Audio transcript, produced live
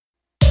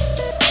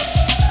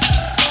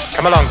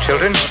Come along,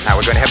 children. Now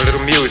we're going to have a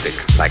little music,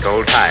 like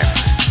old times.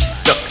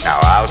 Look, now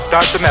I'll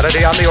start the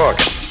melody on the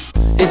organ.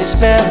 It's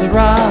Spare the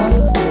Rock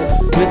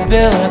with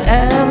Bill and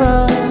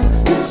Ella.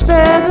 It's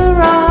Spare the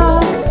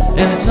Rock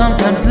and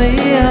sometimes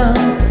Liam.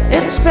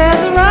 It's Spare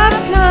the Rock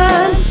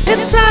time.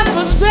 It's time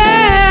for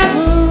Spare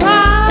the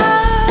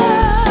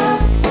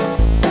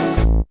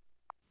Rock.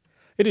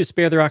 It is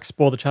Spare the Rock,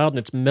 Spoil the Child, and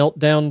it's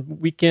Meltdown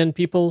Weekend,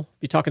 people.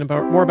 Be talking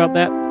about more about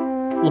that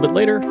a little bit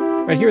later.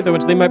 Right here, though,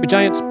 it's They Might Be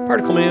Giants,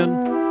 Particle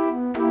Man.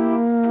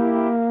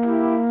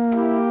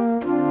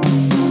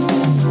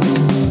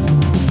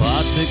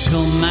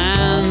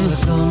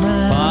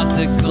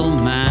 Particle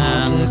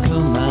man,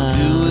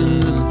 doing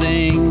the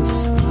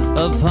things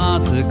a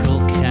particle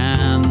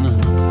can.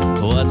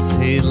 What's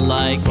he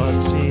like?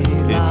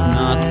 It's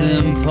not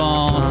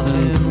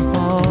important.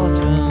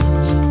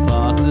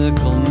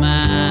 Particle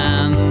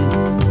man,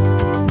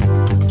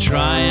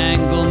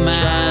 triangle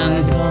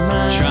man,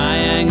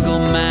 triangle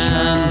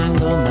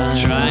man,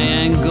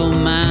 triangle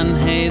man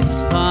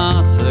hates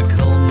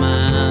particle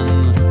man.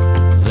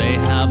 They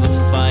have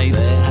a fight.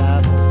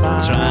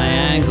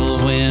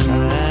 Triangle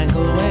wins.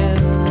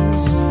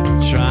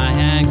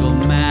 Triangle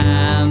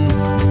man.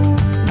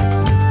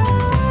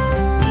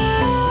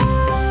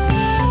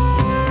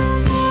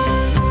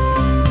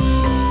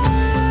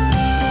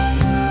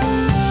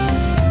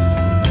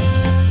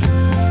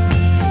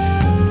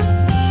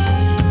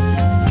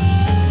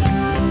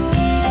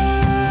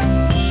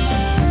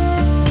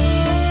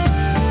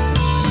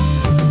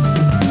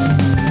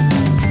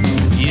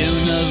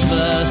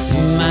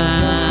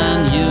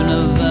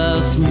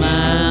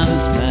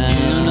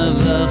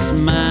 Universe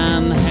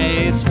man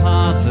hates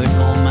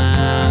particle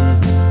man.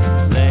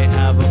 They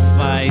have a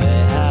fight.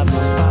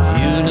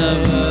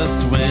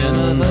 Universe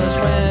wins.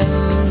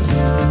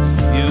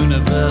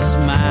 Universe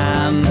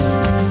man.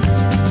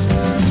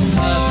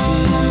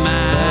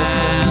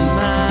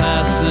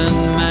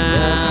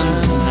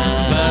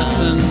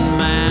 Person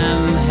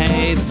man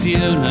hates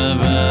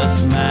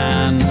universe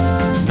man.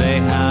 They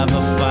have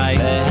a fight.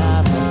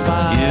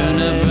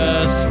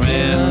 Universe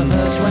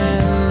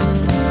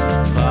wins.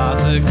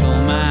 Particle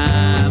man.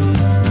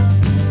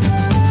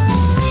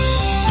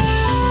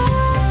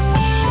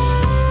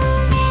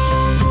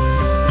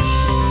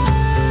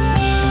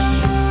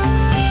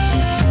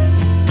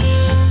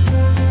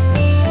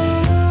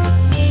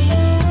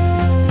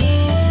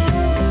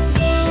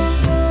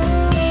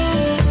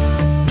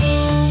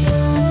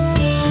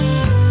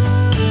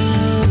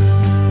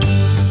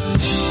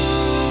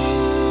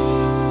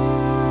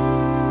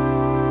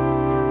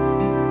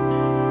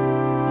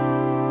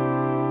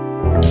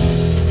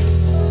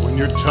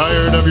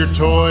 Tired of your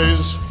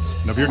toys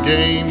and of your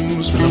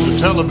games and of the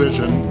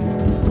television.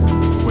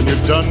 When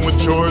you're done with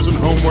chores and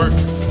homework,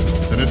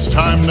 then it's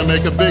time to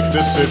make a big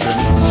decision.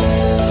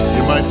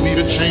 You might need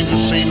a change of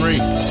scenery.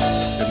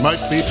 It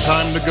might be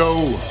time to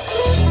go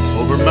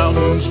over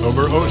mountains,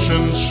 over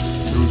oceans,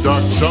 through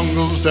dark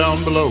jungles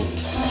down below.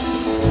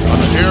 On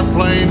an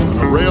airplane, on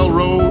a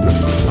railroad,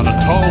 on a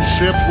tall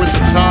ship with the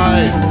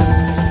tide.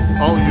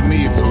 All you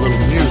need's a little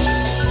music.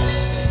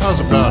 How's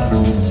about it?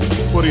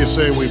 What do you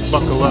say we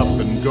buckle up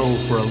and go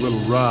for a little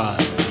ride?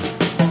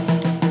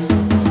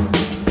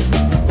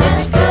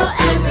 Let's go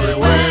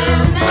everywhere,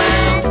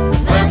 man.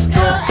 Let's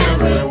go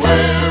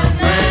everywhere,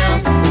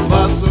 man. There's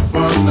lots of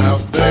fun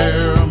out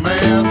there,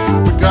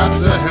 man. We got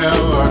to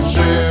have our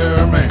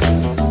share, man.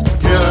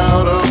 Get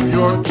out of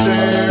your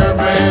chair,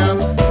 man.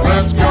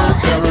 Let's go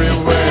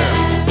everywhere.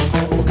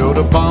 We'll go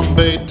to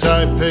Bombay,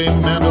 Taipei,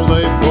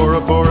 Mandalay, Bora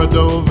Bora,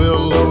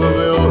 Deauville,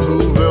 Louisville,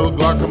 Whoville,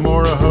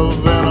 Guacamora,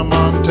 Havana,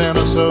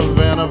 Montana,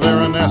 Savannah,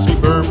 Varanasi,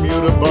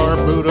 Bermuda,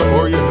 Barbuda,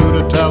 or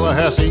Yehuda,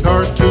 Tallahassee,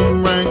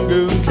 Khartoum,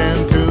 Rangoon,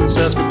 Cancun,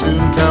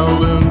 Saskatoon,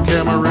 Kowloon,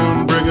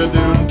 Cameroon,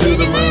 Brigadoon, to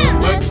the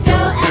moon. Let's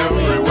go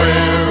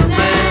everywhere,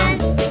 man.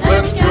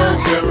 Let's go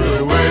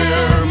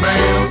everywhere,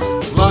 man.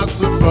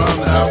 Lots of fun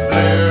out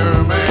there,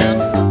 man.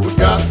 We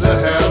got to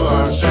have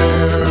our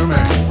share,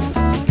 man.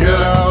 Get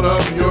out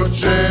of your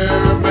chair,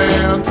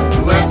 man.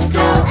 Let's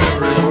go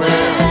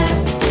everywhere.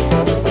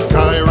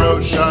 Cairo,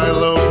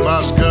 Shiloh,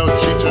 Moscow,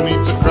 Chichen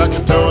Itza,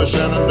 Krakatoa,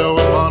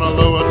 Shenandoah, Mauna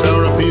Loa,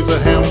 Tara, Pisa,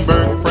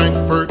 Hamburg,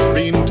 Frankfurt,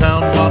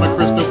 Beantown, Monte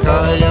Cristo,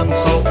 Cayenne,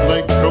 Salt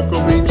Lake,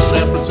 Cocoa Beach,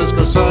 San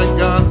Francisco,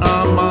 Saigon,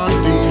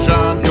 Amman,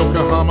 Dijon,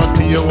 Yokohama,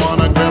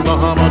 Tijuana, Grand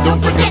Bahama.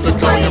 Don't forget to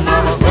call your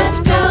mama. Let's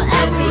go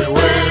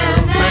everywhere,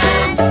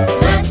 man.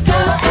 Let's go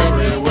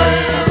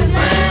everywhere,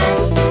 man.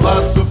 There's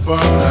lots of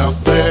fun out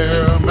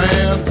there,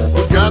 man.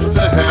 We've got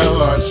to have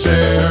our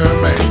share,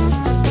 man.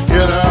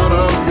 Get out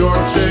of your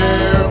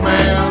chair,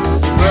 man.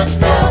 Let's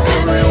go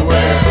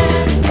everywhere.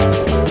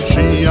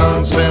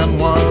 Xi'an, San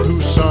Juan,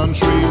 Busan,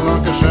 Sri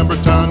Lanka,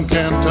 Shemberton,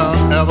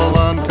 Canton,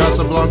 Avalon,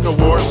 Casablanca,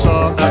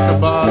 Warsaw,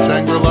 Aqaba,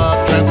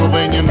 Shangri-La,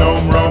 Transylvania,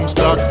 Nome, Rome,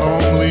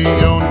 Stockholm,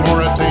 Lyon,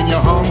 Mauritania,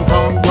 Hong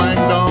Kong,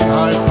 Guangdong,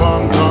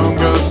 Haiphong,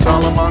 Tonga,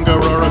 Salamanca,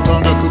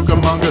 Rarotonga,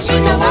 Cucamonga,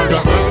 Singalonga.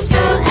 Let's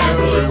go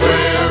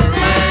everywhere,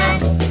 man.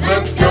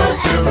 Let's go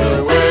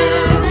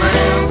everywhere,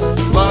 man.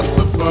 There's lots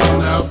of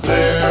fun out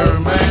there,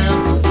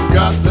 man.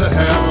 Got to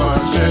have our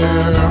share.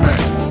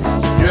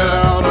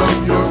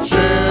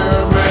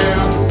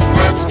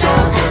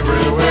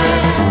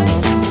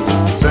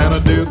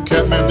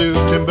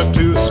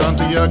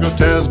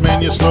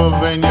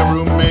 Pennsylvania,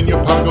 Romania,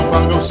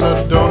 Pago,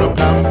 Sedona,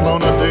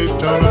 Pamplona,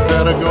 Daytona,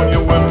 Patagonia,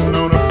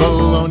 Winona,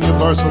 Bologna,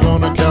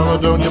 Barcelona,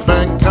 Caledonia,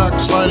 Bangkok,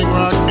 Sliding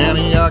Rock,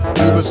 Antioch,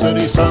 Tuba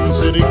City, Sun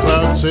City,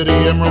 Cloud City,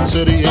 Emerald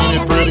City,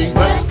 ain't it pretty?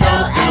 Let's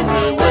go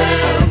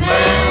everywhere,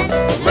 man.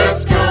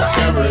 Let's go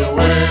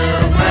everywhere,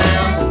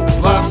 man.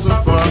 There's lots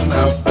of fun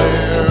out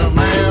there,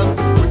 man.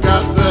 We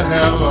got to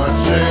have our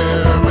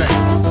share,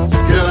 man. So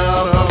get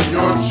out of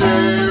your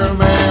chair,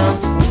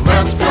 man.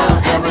 Let's go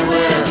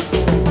everywhere.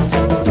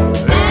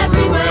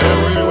 Everywhere.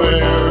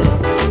 Everywhere.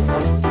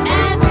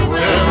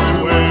 Everywhere.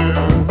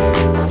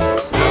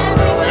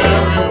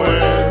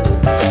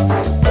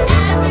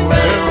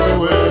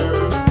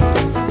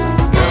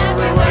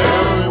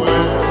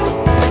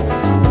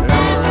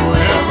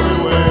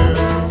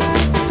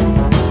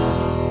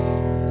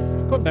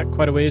 Going back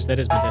quite a ways, that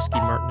is Medeski,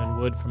 Martin, and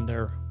Wood from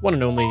their one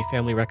and only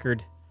family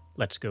record,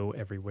 Let's Go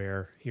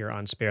Everywhere, here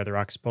on Spare the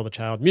Rock, Spoil the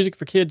Child. Music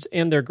for kids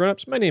and their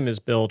grown-ups. My name is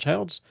Bill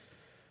Childs.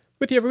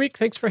 With you every week.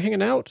 Thanks for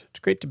hanging out. It's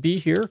great to be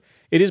here.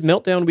 It is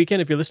Meltdown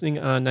Weekend if you're listening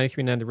on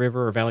 93.9 The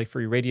River or Valley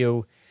Free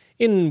Radio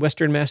in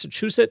Western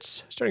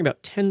Massachusetts. Starting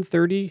about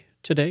 10:30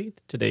 today.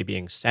 Today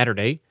being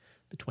Saturday,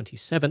 the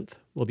 27th.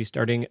 We'll be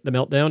starting the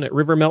Meltdown at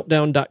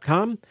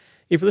rivermeltdown.com.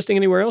 If you're listening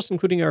anywhere else,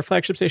 including our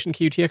flagship station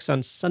KUTX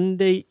on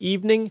Sunday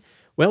evening,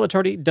 well, it's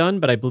already done,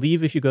 but I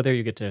believe if you go there,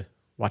 you get to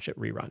watch it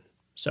rerun.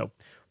 So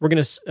we're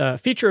going to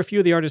feature a few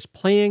of the artists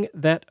playing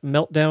that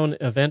Meltdown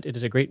event. It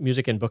is a great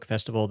music and book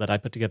festival that I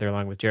put together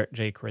along with Jarrett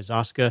J.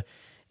 Krasoska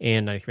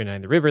and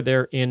 93.9 The River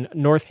there in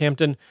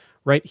Northampton.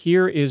 Right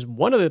here is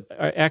one of the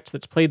acts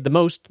that's played the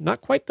most,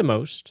 not quite the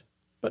most,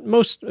 but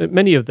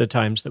many of the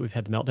times that we've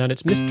had the Meltdown.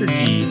 It's Mr.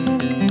 G,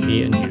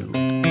 Me and You,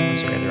 on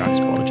Spare the Rock,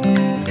 Spoil the Child.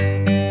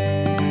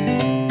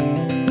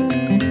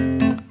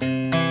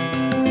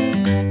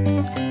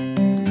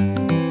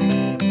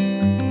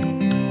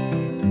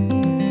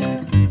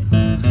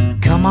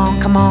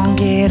 Come on,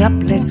 get up,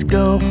 let's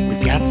go.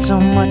 We've got so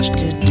much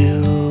to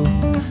do.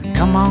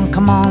 Come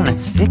on,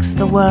 let's fix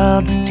the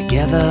world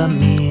together,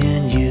 me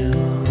and you.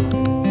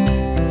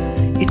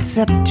 It's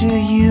up to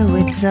you,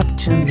 it's up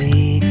to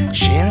me.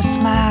 Share a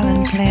smile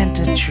and plant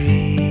a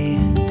tree.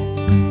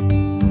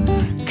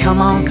 Come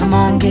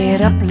on,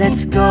 get up,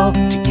 let's go.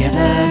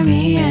 Together,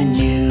 me and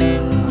you.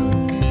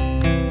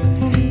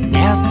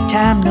 Now's the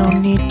time, no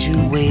need to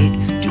wait.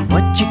 Do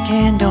what you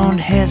can, don't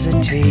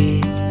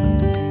hesitate.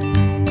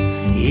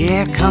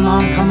 Yeah, come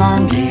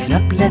on, get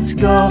up, let's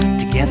go.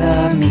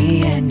 Together,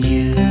 me and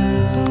you.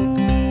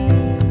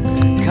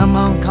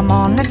 Come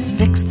on, let's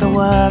fix the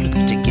world.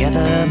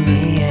 Together,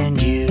 me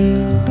and you.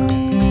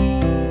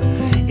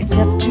 It's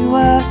up to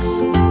us,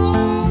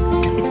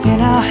 it's in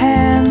our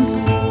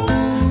hands.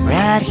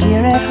 Right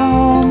here at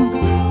home,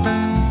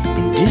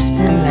 in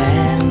distant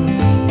lands.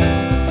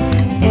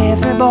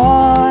 Every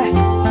boy,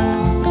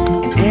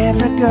 and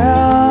every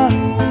girl,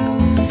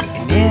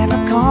 in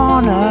every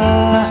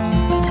corner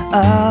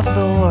of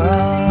the world.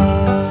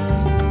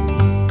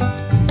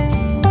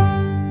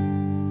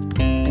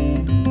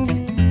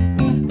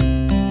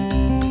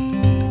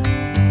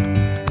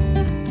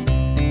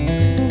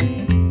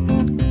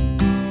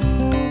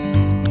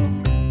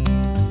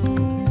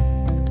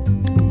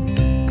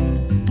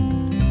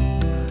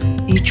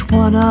 Each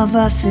one of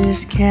us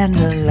is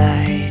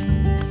candlelight,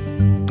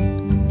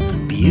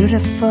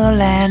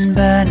 beautiful and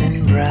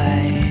burning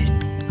bright.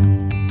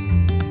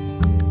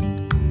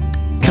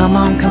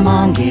 Come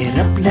on, get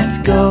up, let's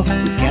go.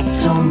 We've got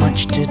so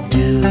much to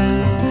do.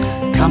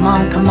 Come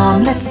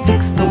on, let's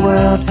fix the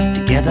world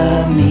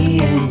together, me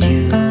and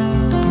you.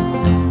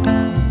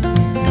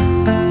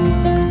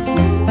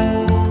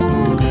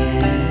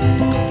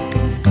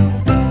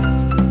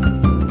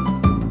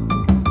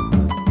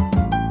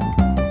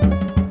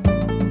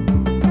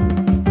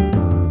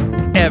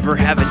 Ever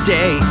have a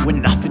day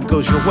when nothing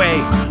goes your way?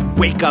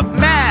 Wake up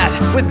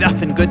mad with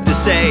nothing good to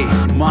say.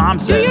 Mom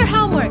says, do your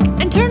homework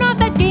and turn off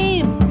that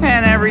game.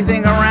 And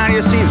everything around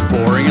you seems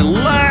boring and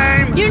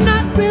lame. You're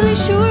not really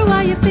sure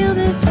why you feel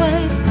this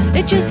way.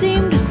 It just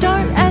seemed to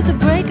start at the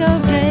break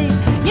of day.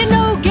 You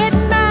know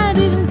getting mad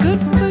isn't good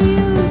for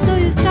you, so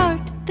you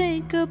start to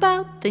think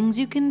about things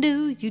you can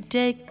do. You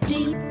take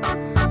deep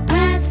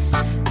breaths,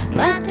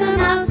 let them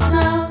out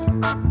slow.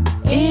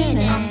 In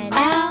and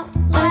out,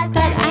 let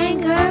that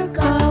anger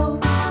go.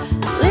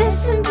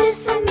 Listen to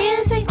some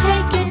music,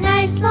 take a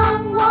nice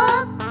long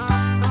walk.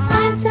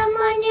 Find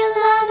someone you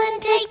love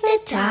and take the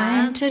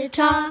time to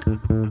talk.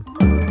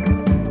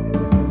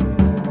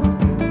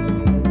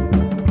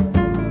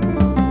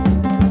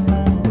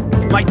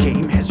 My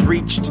game has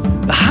reached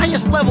the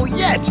highest level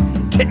yet.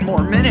 10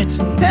 more minutes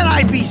and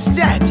I'd be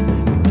set.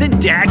 Then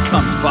Dad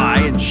comes by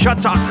and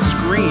shuts off the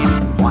screen.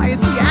 Why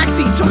is he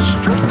acting so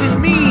strict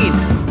and mean?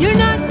 You're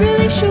not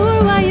really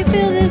sure why you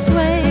feel this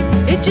way.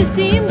 It just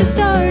seemed to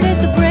start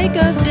at the break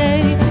of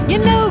day. You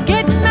know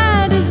getting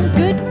mad isn't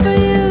good for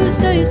you,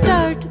 so you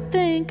start to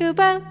think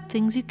about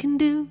things you can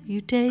do.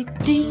 You take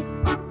deep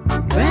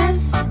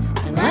breaths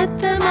and let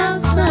them out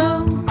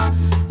slow.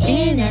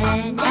 In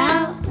and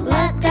out,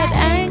 let that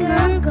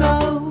anger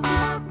go.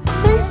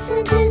 Listen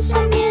Listen to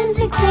some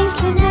music,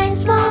 take a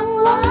nice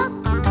long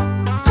walk.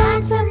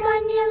 Find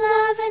someone you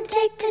love and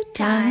take the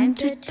time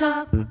to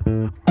talk.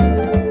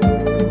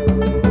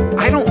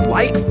 I don't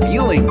like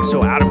feeling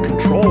so out of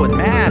control and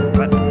mad,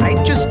 but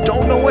I just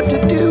don't know what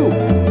to do.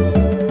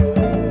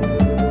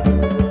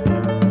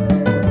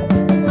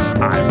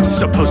 I'm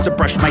supposed to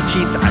brush my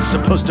teeth, I'm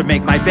supposed to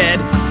make my bed.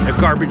 The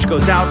garbage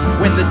goes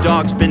out when the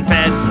dog's been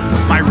fed.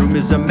 My room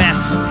is a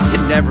mess,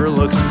 it never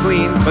looks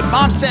clean, but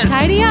Mom says,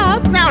 Tidy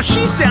up. now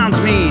she sounds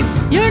mean.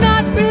 You're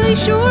not really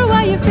sure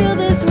why you feel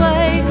this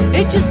way.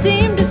 It just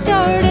seemed to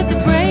start at the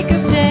break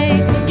of day.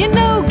 You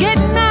know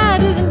getting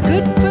mad isn't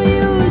good for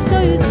you,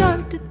 so you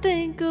start to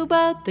think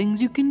about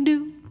things you can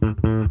do.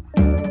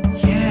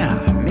 Yeah,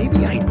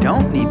 maybe I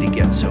don't need to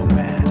get so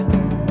mad.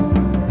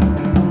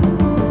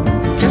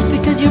 Just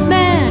because you're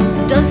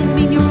mad doesn't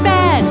mean you're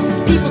bad.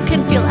 People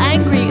can feel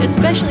angry,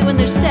 especially when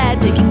they're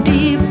sad. Taking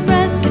deep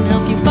breaths can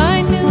help you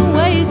find new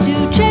ways to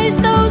chase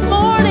those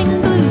morning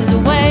blues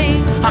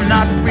away. I'm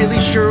not really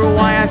sure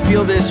why I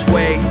feel this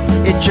way.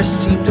 It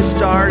just seemed to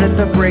start at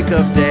the break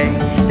of day.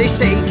 They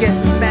say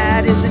getting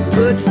mad isn't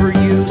good for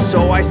you,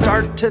 so I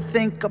start to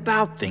think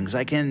about things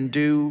I can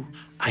do.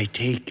 I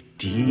take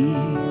deep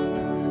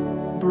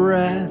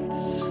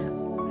breaths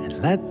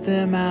and let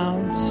them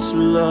out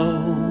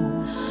slow.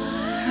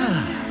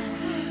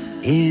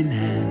 In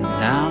and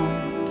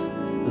out,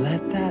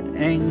 let that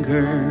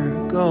anger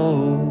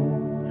go.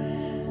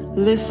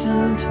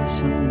 Listen to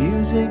some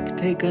music,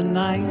 take a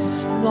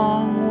nice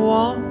long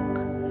walk.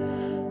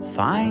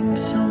 Find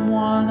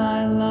someone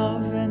I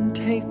love and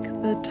take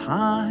the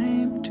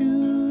time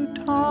to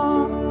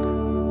talk.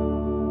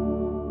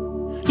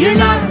 You're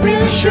not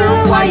really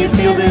sure why you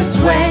feel this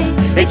way.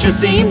 It just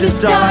seemed to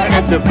start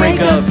at the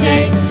break of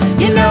day.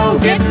 You know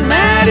getting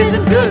mad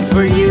isn't good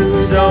for you,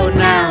 so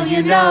now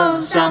you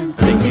know some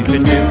things you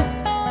can do.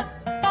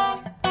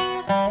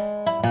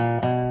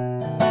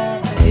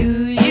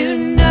 Do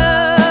you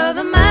know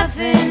the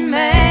Muffin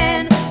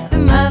Man? The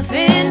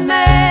Muffin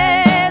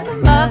Man, the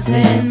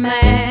Muffin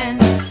Man.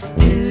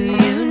 Do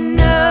you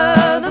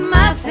know the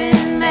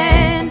Muffin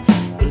Man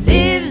who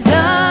lives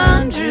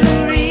on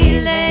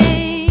Drury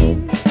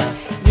Lane?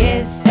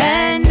 Yes,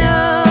 I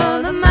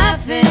know the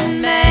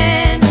Muffin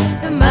Man,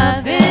 the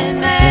Muffin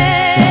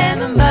Man,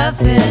 the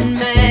Muffin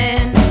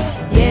Man.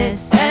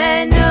 Yes,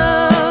 I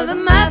know the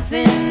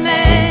Muffin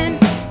Man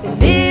who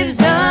lives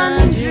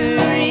on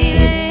Drury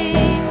Lane.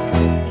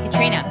 Hey,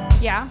 Katrina,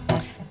 Yeah?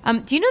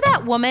 do you know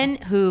that woman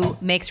who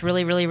makes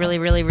really, really, really,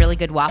 really, really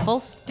good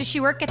waffles? Does she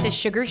work at the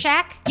Sugar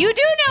Shack? You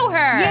do know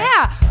her.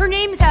 Yeah, her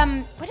name's,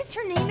 what is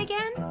her name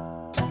again?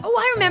 Oh,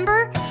 I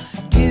remember.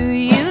 Do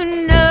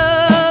you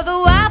know the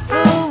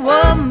waffle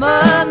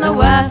woman, the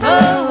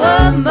waffle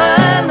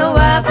woman, the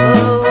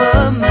waffle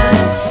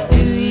woman?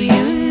 Do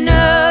you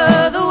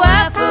know the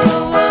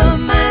waffle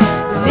woman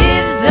who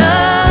lives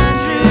on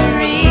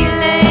Drury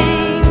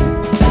Lane?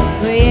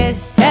 Well,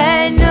 yes,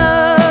 I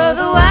know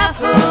the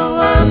waffle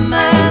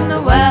woman,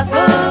 the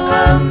waffle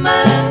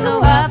woman, the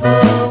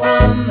waffle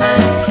woman.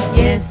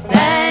 Yes,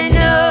 I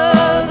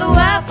know the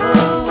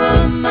waffle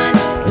woman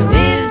who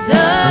lives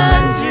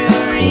on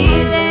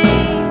Drury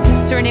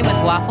Lane. So her name was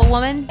Waffle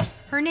Woman?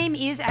 Her name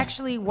is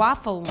actually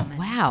Waffle Woman.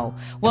 Wow.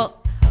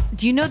 Well,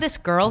 do you know this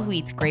girl who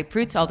eats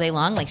grapefruits all day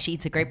long? Like she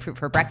eats a grapefruit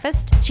for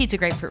breakfast, she eats a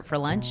grapefruit for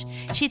lunch,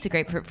 she eats a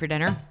grapefruit for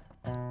dinner.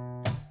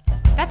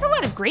 That's a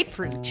lot of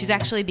grapefruit. She's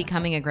actually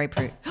becoming a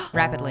grapefruit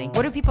rapidly.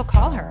 What do people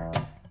call her?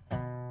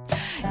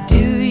 Do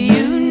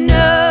you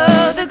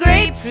know the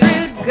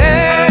grapefruit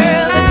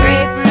girl, the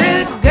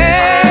grapefruit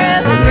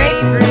girl, the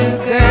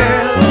grapefruit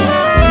girl?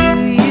 Do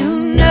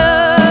you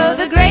know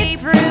the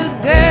grapefruit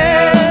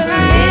girl who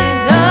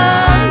lives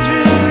on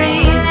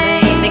Drury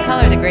Lane? They call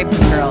her the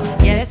grapefruit girl.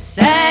 Yes,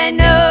 I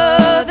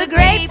know the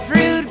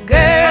grapefruit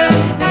girl,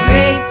 the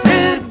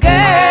grapefruit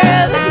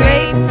girl, the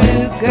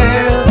grapefruit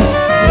girl.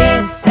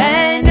 Yes,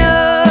 I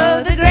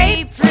know the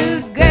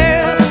grapefruit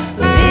girl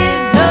who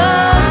lives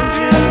on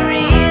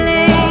Drury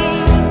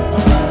Lane.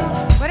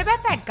 What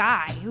about that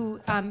guy who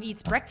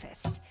eats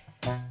breakfast?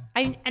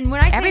 And when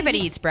I say Everybody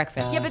eats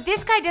breakfast. yeah, but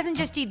this guy doesn't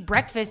just eat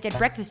breakfast at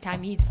breakfast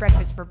time. He eats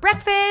breakfast for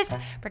breakfast,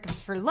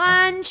 breakfast for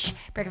lunch,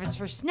 breakfast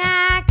for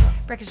snack,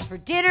 breakfast for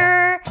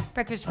dinner,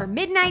 breakfast for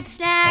midnight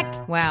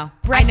snack. Wow.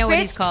 Breakfast I know what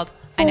he's called.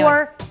 I know.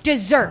 for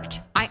dessert.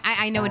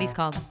 I know what he's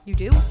called. You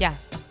do? Yeah.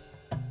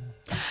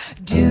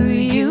 Do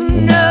you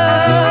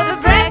know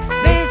the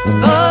breakfast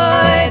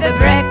boy, the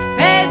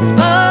breakfast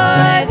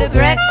boy, the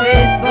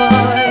breakfast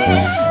boy?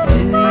 Do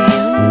you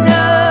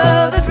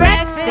know the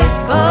breakfast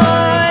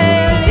boy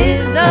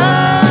lives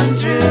on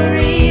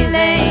Drury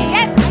Lane?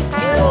 Yes,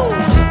 I do.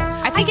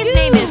 I think his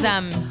name is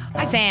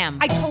Sam.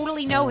 I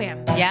totally know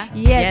him. Yeah?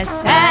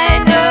 Yes, I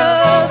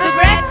know the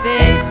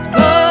breakfast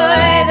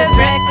boy, the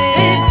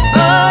breakfast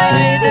boy,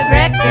 the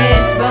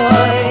breakfast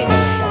boy.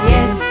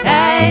 Yes,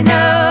 I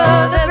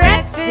know the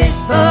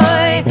breakfast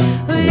boy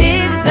who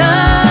lives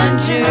on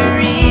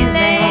Drury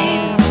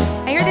Lane.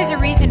 I hear there's a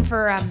reason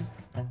for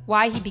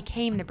why he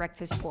became the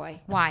breakfast boy.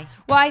 Why?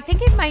 Well, I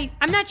think it might.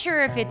 I'm not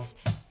sure if it's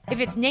if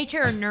it's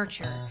nature or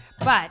nurture.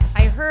 But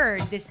I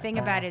heard this thing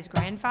about his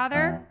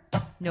grandfather.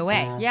 No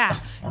way. Yeah.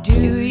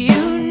 Do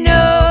you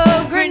know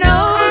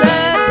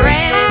granola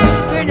grants?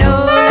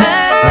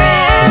 Granola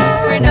grants,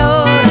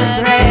 granola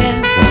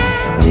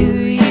grants. Do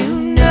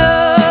you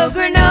know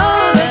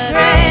granola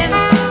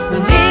grants? Who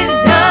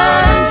lives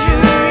on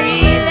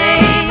Drury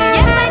Lane?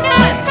 Yes, I know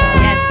him.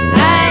 Yes,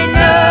 I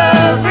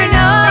know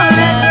granola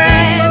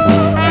grants.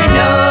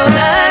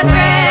 Granola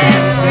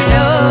grants,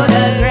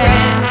 granola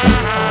grants.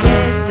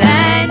 Yes,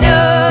 I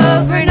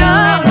know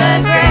granola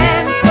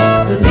grants.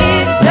 Who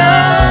lives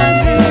on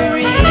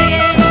Drury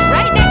Lane?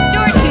 Right next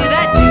door to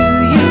that. Do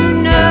you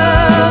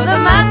know the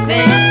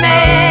Muffin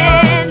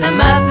Man? The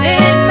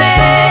Muffin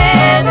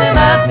Man, the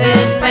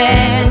Muffin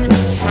Man.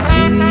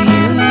 Do you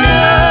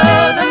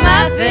know the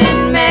Muffin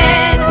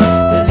Man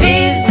who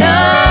lives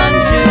on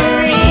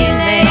Drury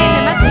Lane?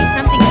 There must be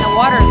something in the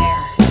water there.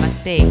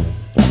 Must be.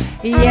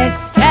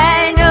 Yes,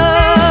 I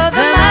know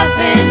the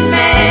Muffin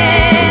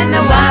Man,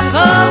 the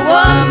waffle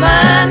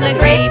woman, the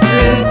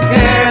grapefruit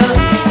girl.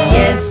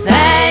 Yes,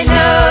 I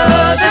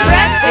know the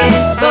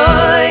breakfast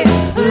boy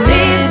who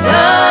lives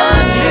on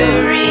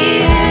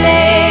Drury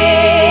Lane.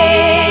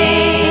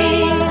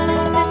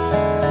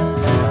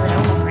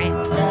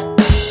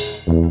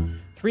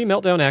 Three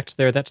Meltdown acts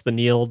there. That's the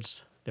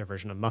Neilds, their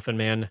version of Muffin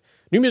Man.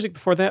 New music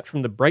before that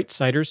from the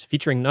Brightsiders,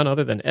 featuring none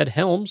other than Ed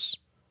Helms.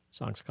 The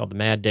song's called The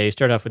Mad Day.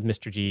 Start off with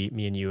Mr. G,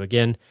 Me and You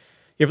Again.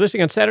 You're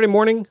listening on Saturday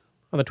morning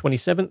on the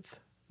 27th.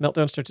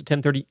 Meltdown starts at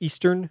 10:30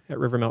 Eastern at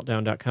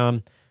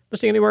rivermeltdown.com.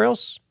 Listening anywhere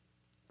else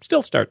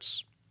still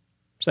starts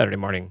Saturday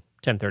morning,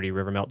 10:30,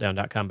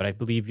 rivermeltdown.com, but I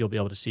believe you'll be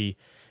able to see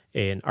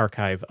an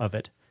archive of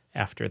it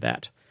after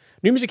that.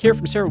 New music here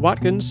from Sarah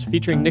Watkins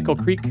featuring Nickel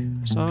Creek.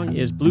 The song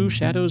is Blue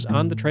Shadows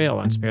on the Trail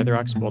on Spare the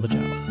Rock, Spoil the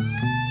Child.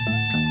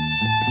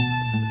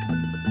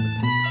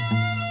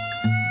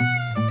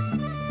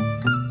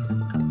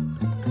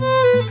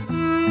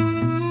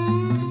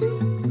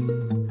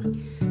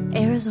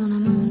 Arizona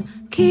moon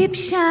keeps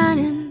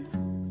shining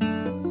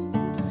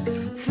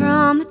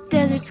from the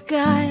desert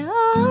sky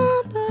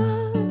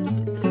above.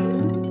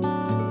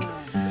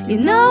 You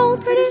know,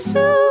 pretty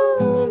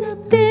soon a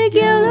big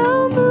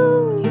yellow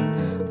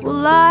moon will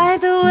light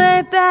the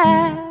way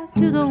back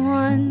to the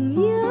one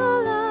you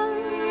love.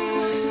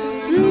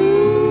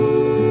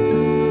 Blue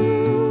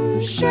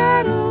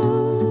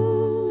shadows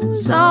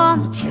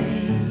on the trail.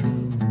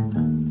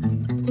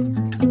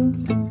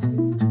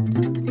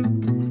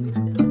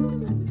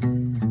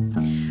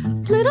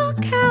 Little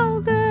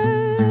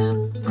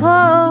cowgirl,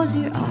 close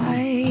your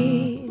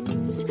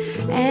eyes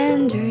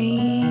and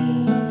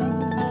dream.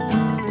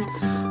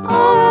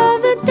 All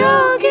the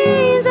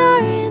doggies are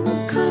in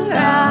the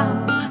corral.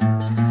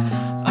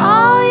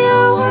 All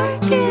your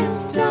work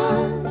is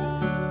done.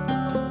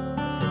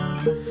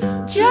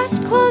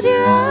 Just close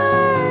your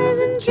eyes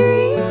and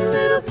dream,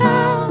 little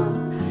pal.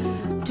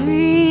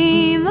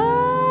 Dream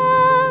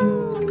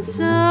of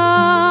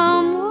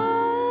someone.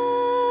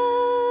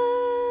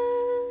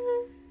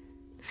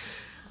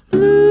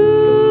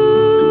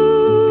 Blue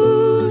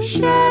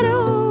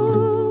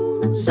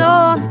shadows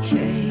on the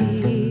trail.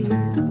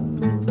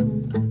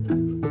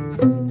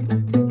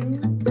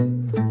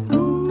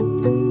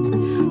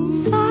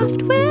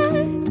 Soft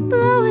wind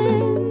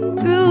blowing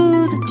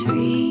through the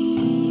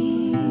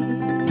trees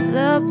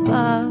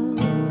above.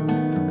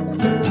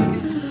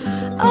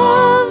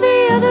 All the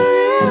other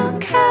little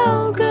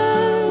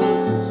cowgirls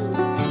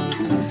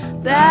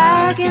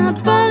back in the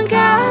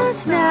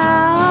bunkhouse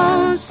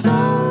now. So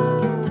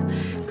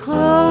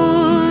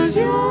close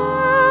your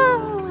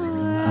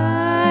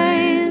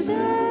eyes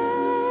and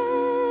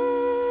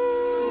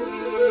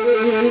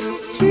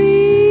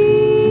dream.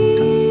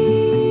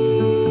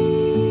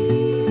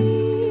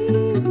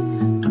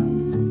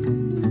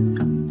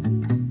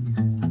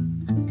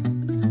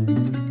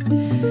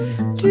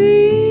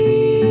 Dream.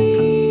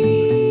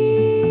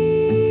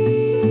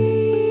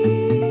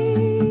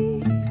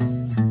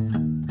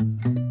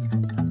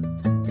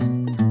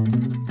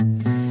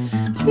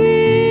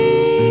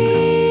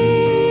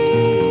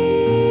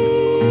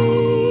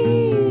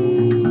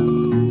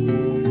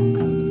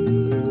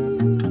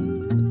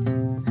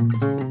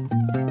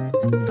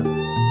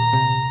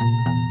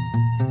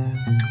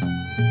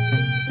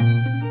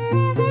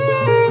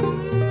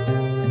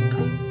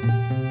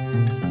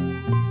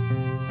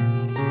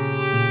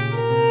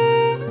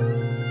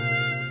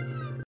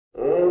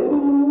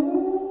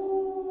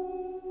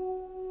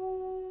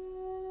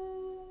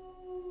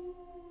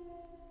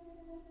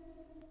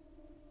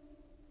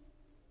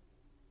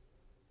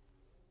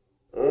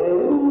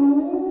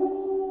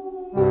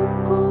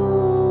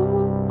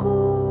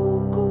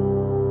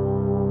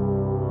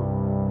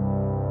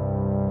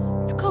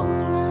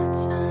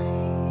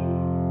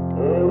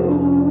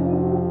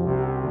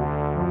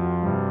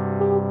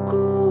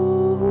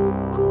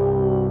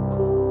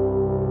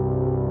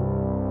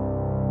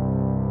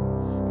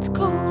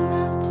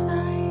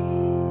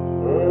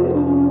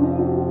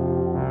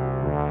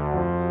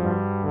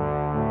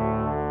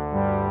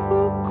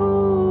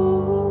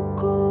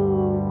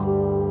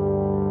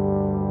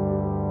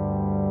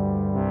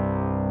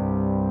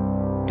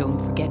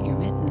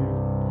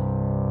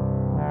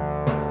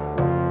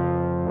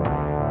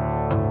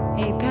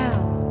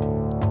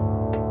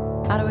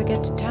 how do I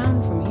get to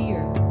town from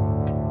here?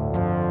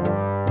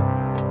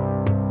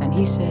 And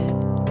he said,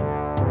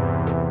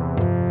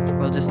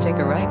 we'll just take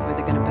a right where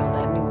they're gonna build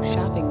that new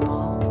shopping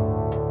mall.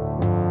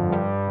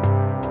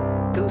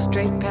 Go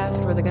straight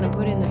past where they're gonna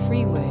put in the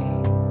freeway.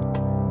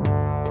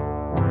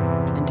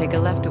 And take a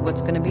left at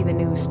what's gonna be the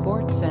new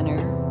sports center.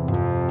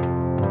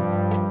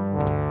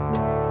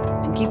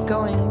 And keep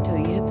going till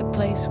you hit the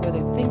place where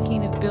they're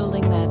thinking of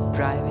building that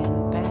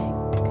drive-in bank.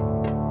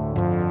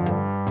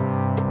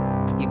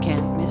 You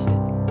can't miss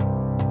it.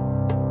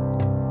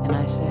 And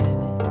I said,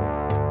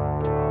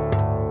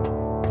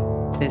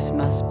 this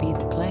must be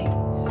the place.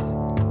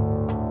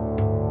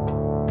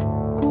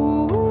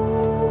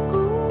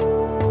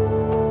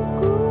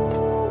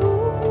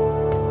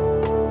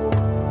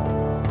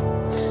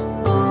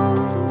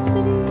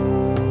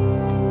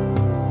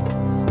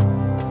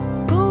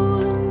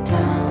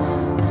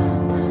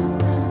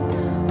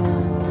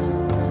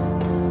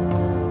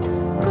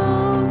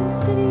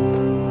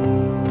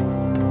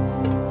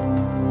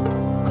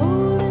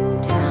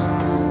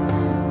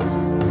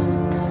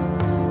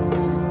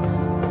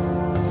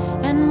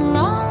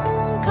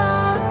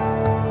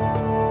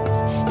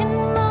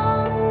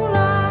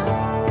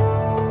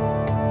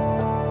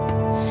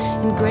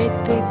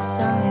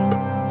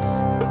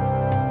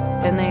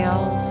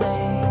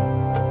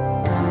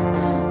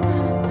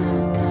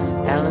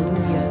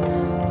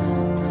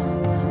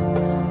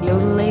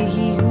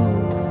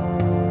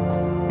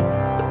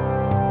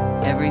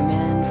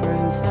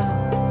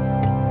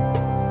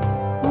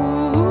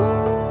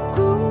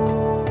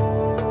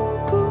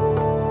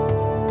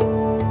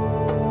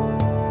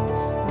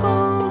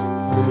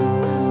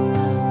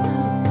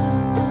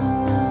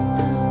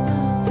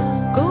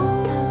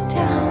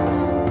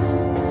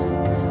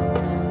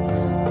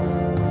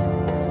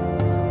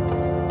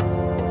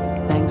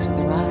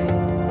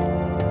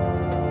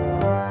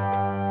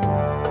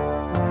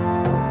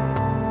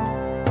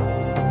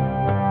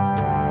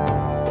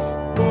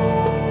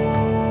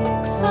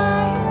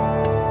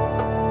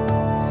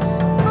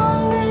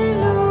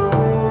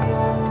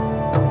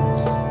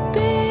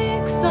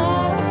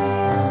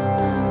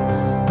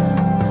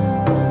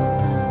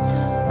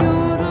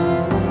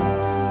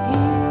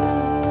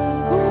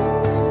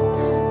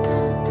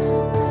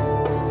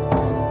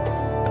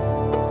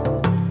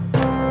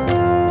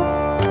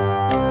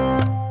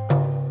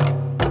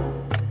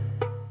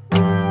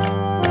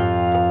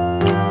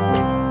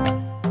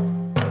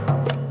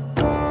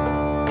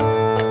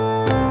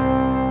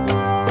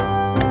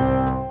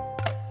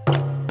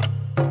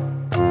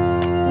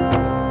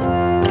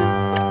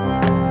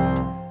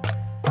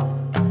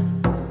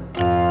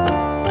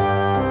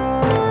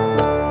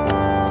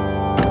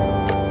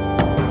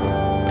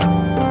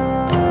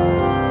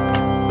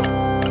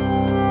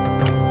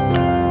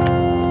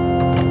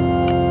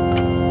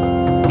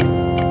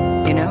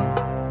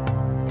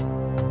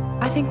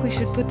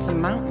 Put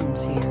some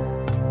mountains here.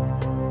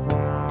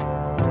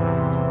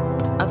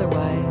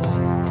 Otherwise,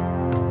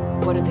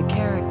 what are the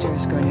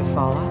characters going to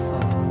fall off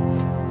of?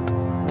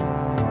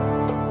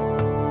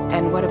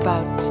 And what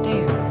about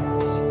stairs?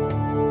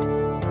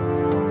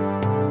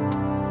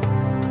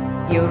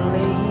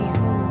 Yodelay-hee-hoo.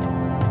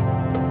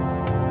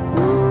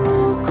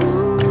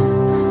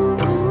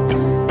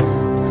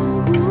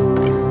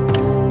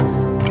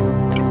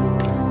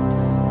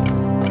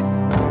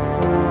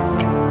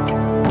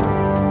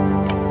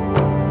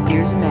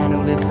 Here's a man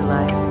who lives a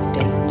life of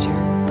danger.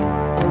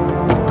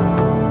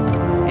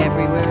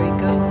 Everywhere he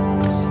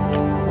goes,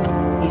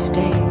 he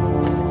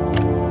stays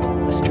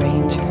a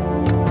stranger.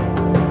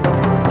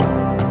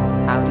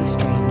 Howdy,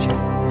 stranger.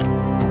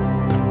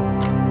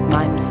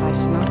 Mind if I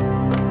smoke?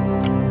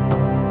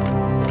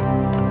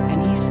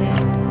 And he said,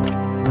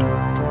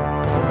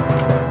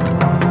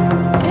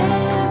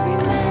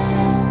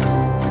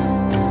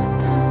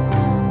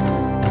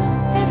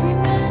 every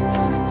man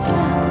for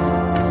himself.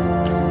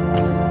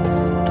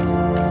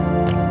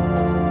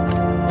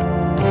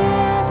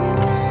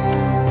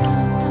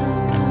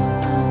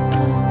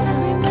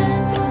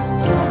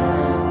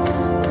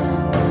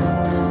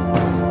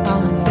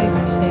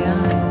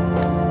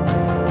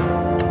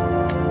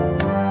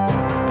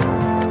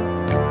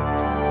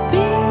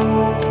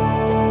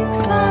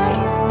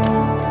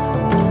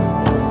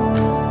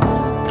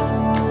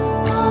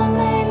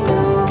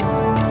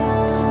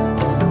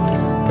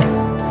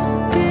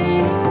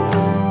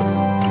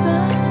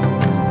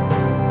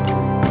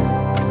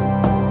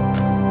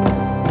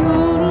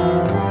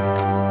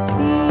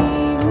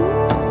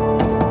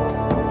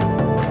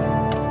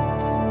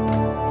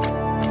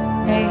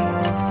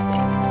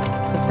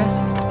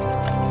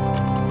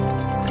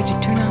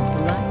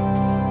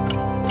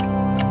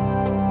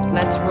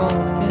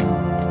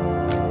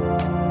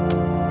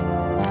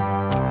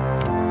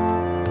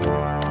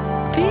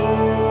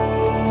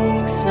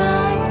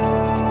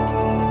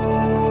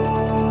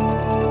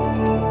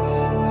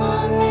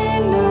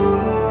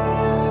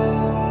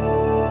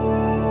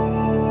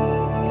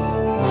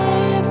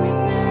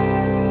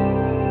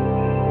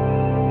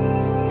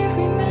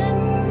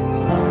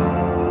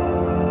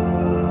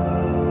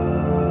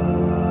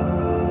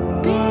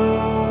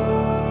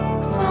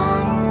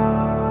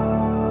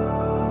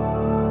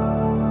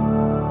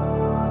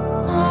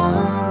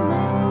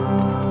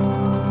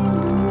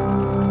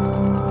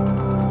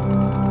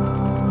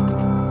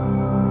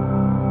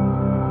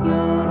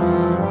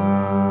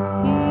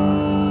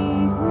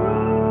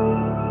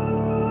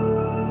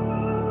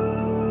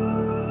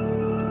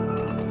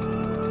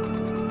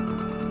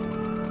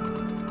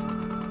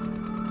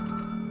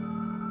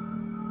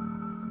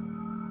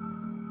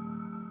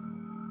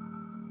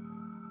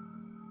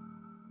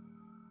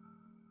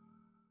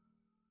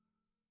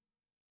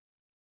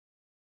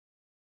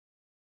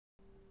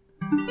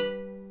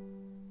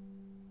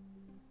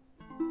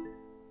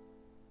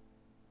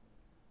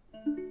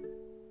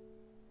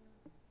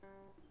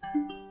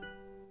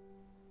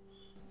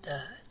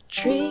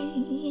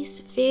 Trees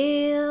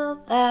feel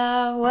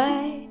their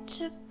way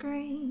to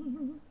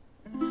green.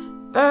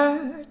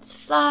 Birds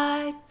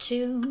fly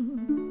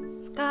to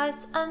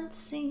skies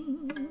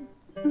unseen.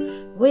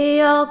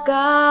 We all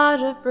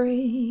gotta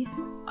breathe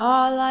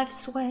our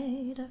life's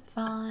way to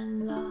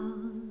find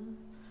love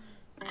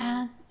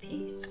and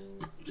peace.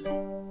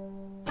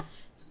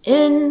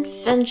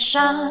 Infants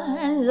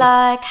shine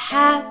like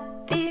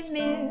happy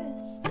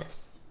mirrors.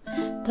 This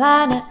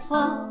planet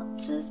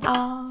waltzes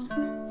all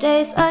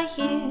days a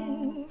year.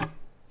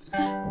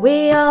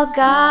 We all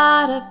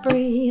gotta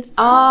breathe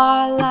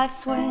our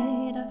life's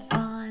way to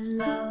find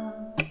love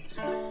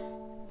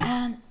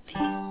and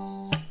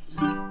peace.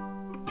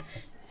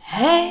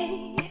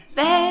 Hey,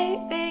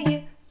 baby,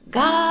 you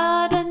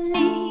gotta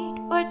need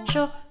what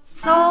your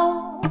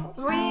soul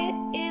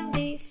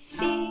really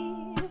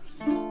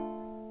feels.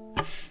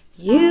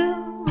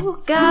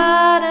 You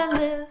gotta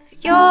live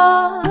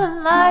your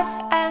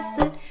life as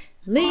it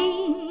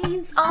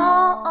leans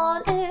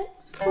on it,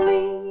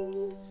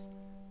 please.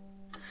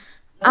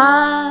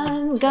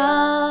 I'm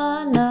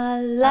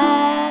gonna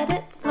let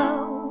it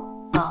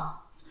flow.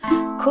 All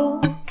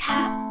cool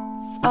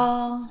cats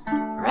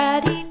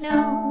already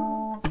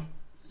know.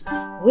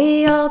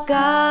 We all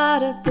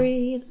gotta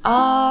breathe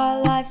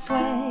our life's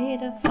way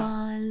to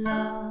find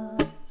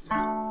love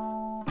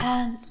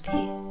and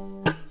peace.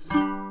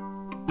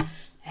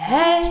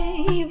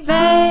 Hey,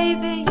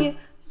 baby, you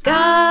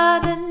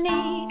gotta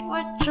need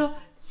what your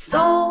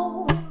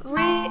soul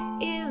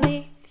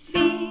really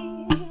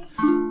feels.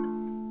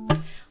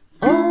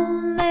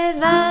 Only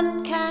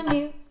then can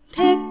you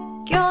pick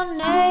your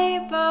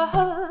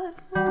neighborhood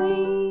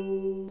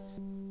weeds.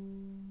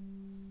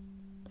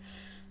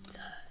 The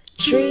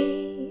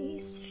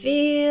trees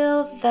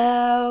feel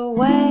their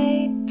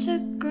way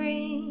to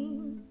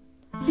green.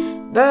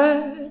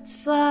 Birds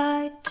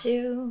fly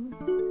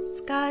to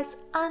skies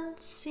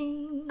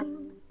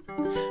unseen.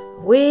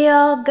 We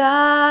all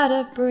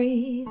gotta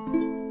breathe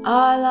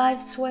our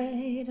life's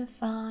way to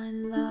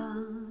find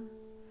love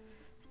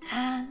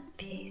and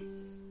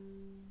peace.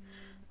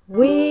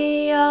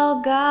 We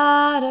all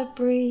gotta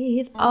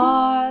breathe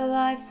our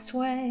life's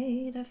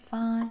way to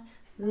find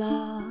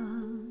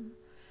love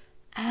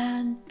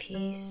and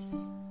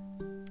peace.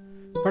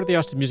 Part of the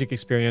Austin Music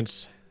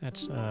Experience.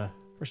 That's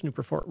person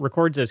who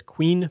records as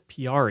Queen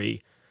Piari.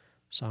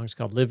 The song's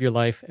called Live Your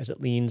Life as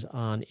It Leans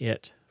on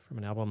It, from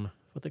an album,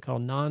 what they call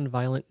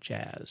non-violent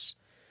jazz.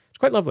 It's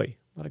quite lovely.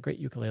 A lot of great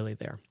ukulele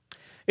there.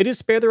 It is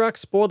Spare the Rock,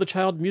 Spoil the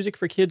Child, music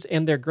for kids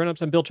and their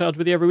grown-ups. I'm Bill Childs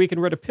with you every week, and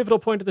we're at a pivotal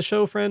point of the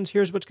show, friends.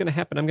 Here's what's going to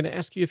happen. I'm going to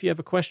ask you if you have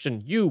a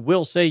question. You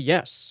will say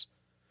yes.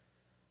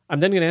 I'm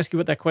then going to ask you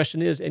what that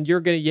question is, and you're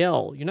going to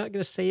yell. You're not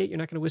going to say it. You're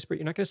not going to whisper it.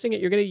 You're not going to sing it.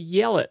 You're going to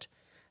yell it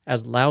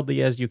as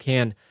loudly as you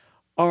can.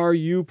 Are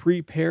you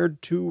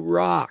prepared to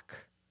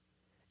rock?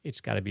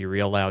 It's got to be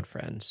real loud,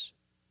 friends.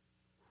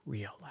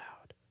 Real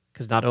loud.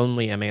 Because not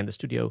only am I in the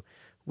studio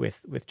with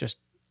just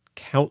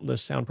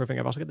countless soundproofing,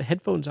 I've also got the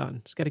headphones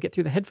on. Just got to get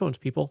through the headphones,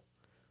 people.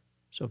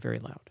 So very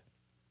loud.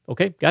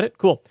 Okay, got it?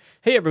 Cool.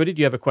 Hey, everybody, do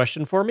you have a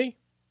question for me?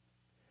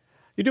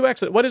 You do,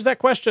 excellent. What is that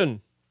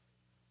question?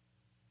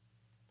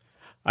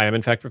 I am,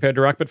 in fact, prepared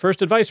to rock, but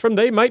first, advice from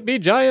They Might Be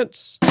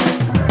Giants.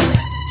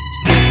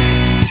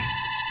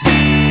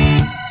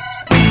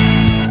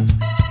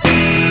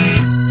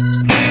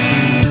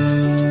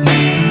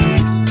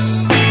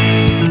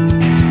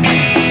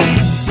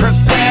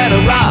 Prepare to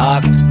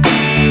rock.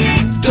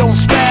 Don't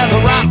spare the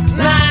rock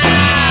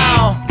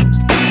now.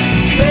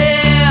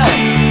 Bill,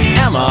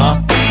 Emma,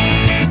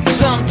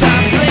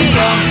 sometimes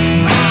Liam.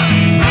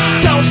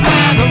 Don't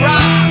spare the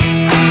rock.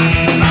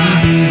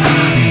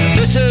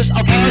 This is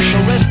a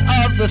partial list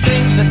of the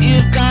things that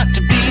you've got to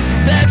be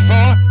prepared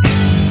for.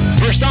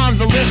 First on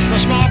the list, no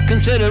small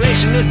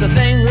consideration, is the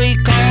thing we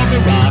call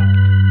the rock.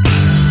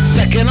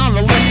 Second on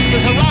the list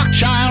is a rock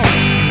child,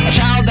 a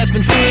child that's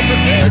been fully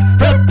prepared.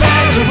 Prepare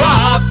to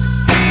rock.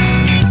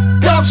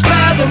 Don't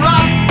spare the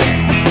rock.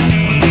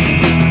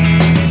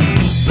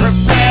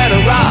 Prepare to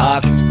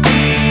rock.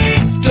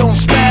 Don't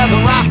spare the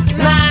rock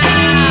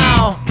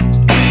now.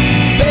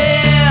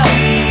 Bill,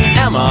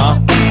 Emma,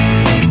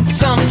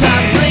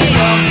 sometimes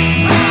Liam.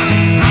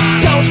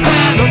 Don't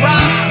spare the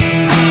rock.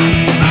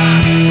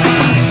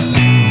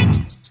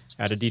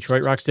 Out of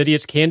Detroit Rock City,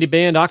 it's Candy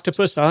Band,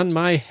 Octopus on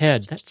My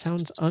Head. That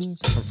sounds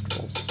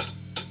uncomfortable.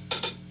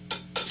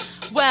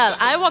 Well,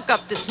 I woke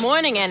up this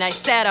morning and I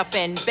sat up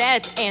in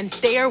bed and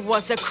there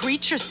was a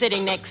creature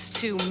sitting next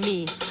to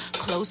me.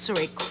 Closer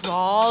it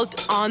crawled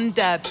on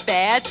the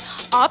bed,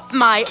 up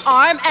my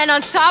arm and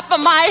on top of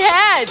my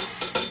head.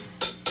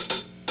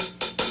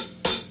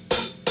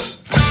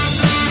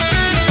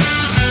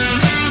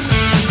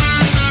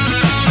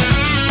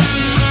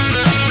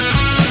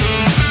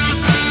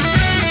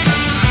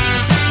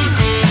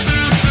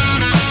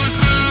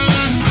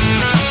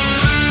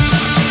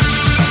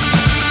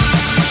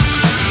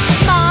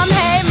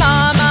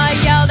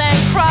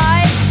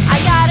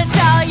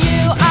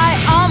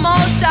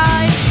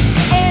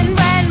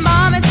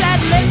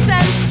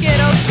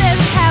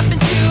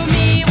 Happened to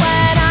me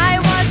when I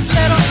was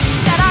little.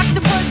 That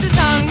octopus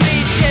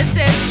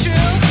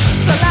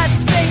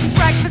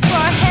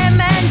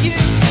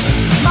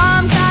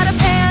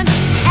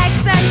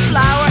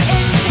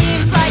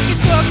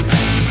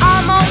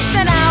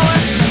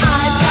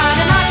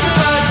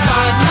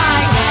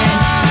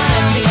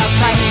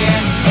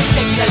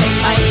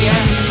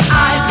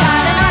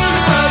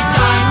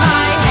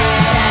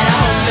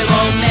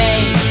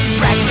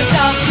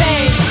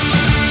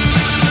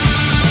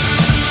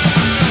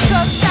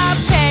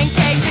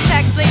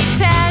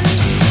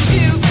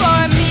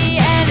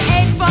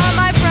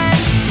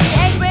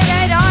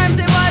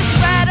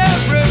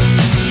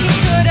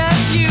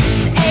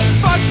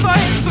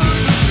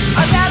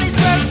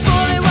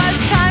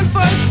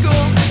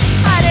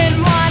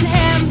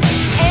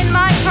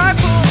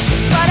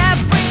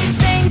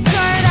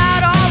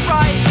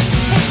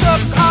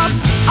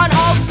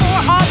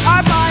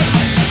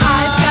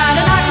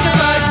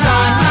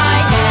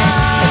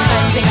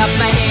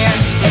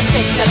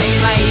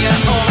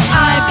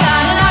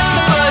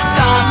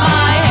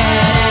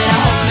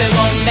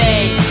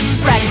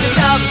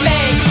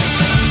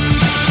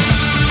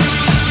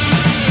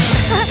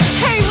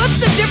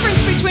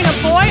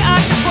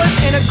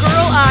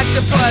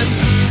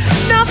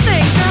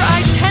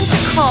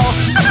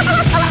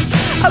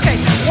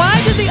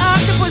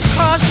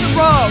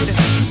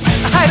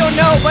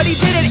but he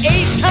did it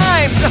 8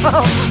 times.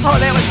 Oh,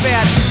 that was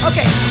bad.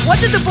 Okay, what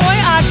did the boy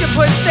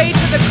octopus say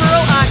to the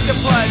girl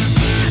octopus?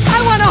 I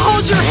want to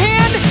hold your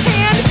hand,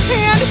 hand,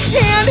 hand,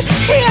 hand,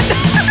 hand.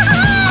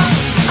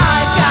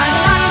 I've got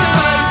an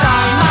octopus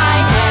on my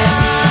head.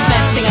 It's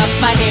messing up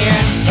my hair.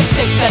 It's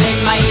tickling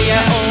my ear.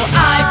 Oh,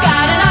 I've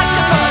got an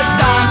octopus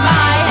on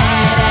my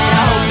head, and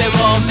I hope it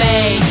won't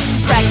make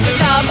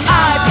breakfast up.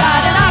 I've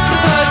got an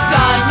octopus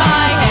on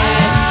my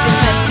head. It's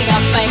messing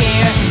up my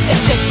hair.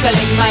 It's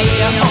tickling my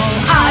ear. Oh,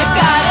 I've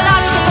got an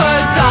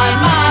octopus on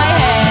my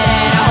head,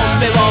 and I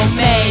hope it won't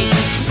make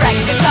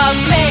breakfast of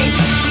me.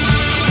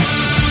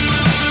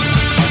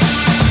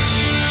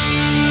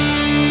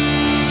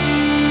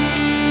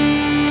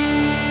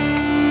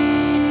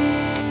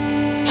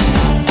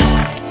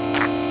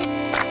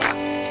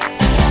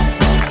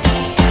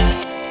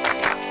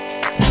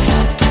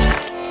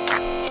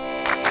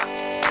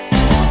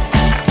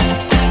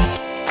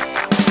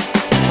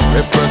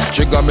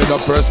 Trigger me no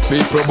press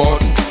people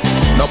button.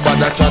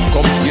 Nobody chat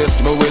come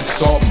face me with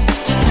something.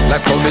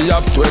 Like how me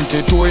have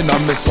 22 in a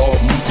me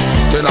something.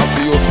 Then I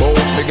feel so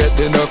forget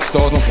the next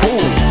 1,000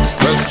 fool.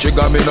 Press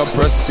trigger me no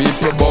press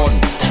people button.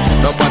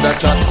 Nobody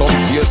chat come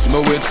face me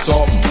with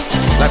something.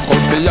 Like how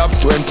me have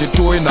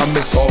 22 in a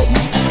me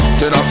something.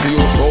 Then I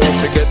feel so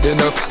forget the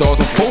next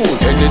 1,000 fool.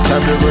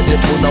 Anytime they ready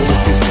put a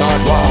whistle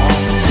start war.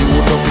 See who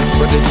love is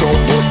spread it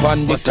out up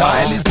on the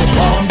style is the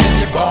bomb,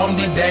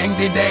 the dang,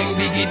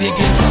 diggy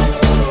diggy.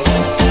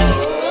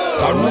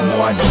 A room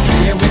boy don't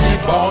play with the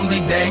bomb, the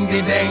dang,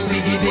 diggy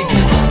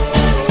diggy.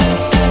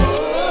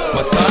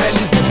 My style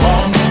is the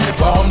bomb,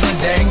 the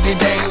dang,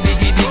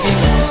 diggy diggy.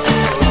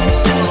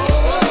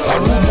 A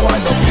room boy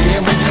don't play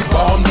with the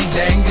bomb, the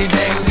dang,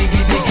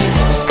 diggy diggy.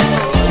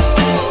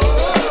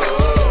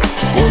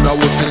 Go now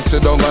we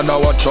sit down and I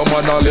watch your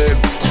man a live.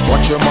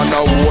 Watch your man a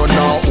war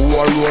now, who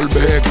a roll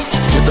big.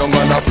 Sit down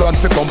and a plan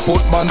fi come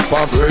put man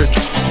for fridge.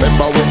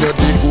 Remember when you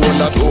dig hole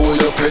that hole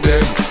you fi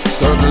dig.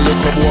 Certain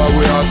little boy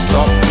we are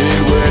stop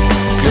deal with.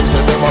 Them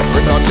say them a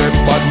friend and them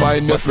bad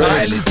mind your friend.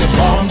 My style is the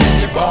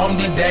bomb,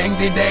 the dang,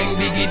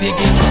 diggy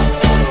diggy.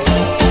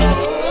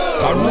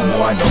 A room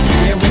boy don't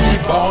play with the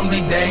bomb, the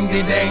dang,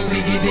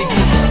 diggy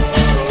diggy.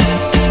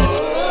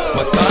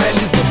 My style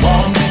is the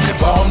bomb, the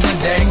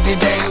dang,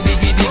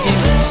 diggy diggy.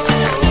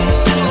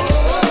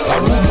 A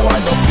room boy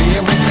don't play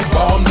with the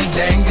bomb, the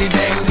dang, diggy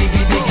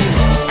diggy.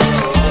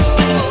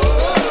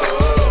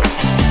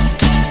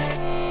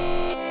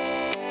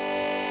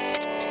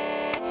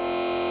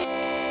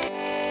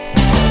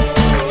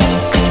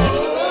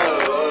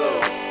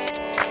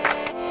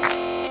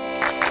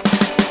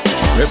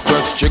 Me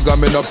press trigger,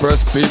 me no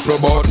press people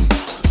button.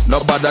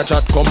 Nobody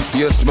chat come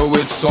face me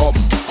with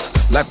something.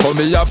 Like how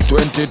me have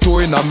 22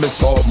 in a me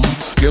something.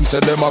 Them say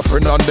them a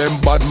friend and them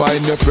bad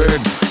mind your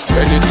friend.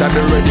 Anytime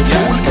they ready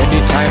fool,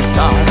 anytime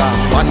start.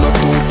 One or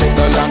two take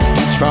the long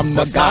speech from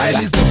the style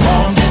is the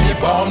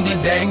bomb, the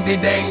dang,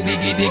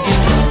 diggy diggy.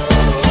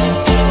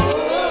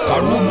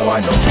 A room boy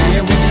don't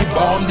play with the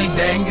bomb, the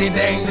dang,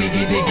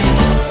 diggy diggy.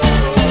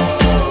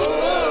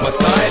 My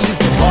style is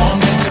the bomb,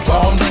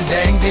 the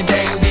dang, diggy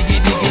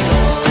diggy.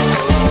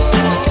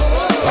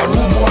 A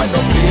room boy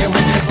don't play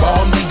with the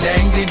bomb, the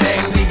dang,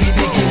 diggy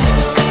diggy.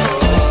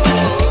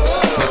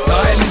 My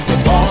style is the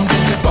bomb,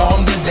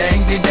 the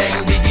dang,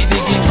 diggy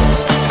diggy.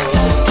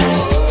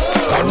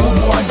 A room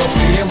boy don't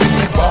play with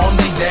the bomb,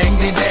 the dang,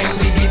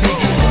 diggy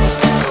diggy.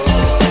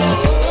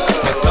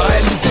 My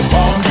style is the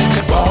bomb,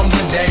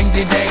 the dang,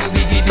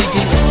 diggy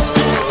diggy.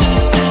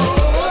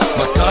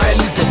 My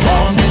style is the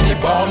bomb,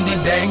 the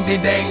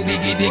dang,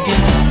 diggy diggy.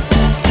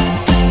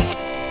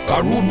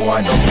 A rude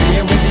boy don't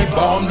play with the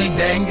bomb, the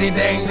dang,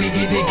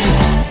 diggy diggy.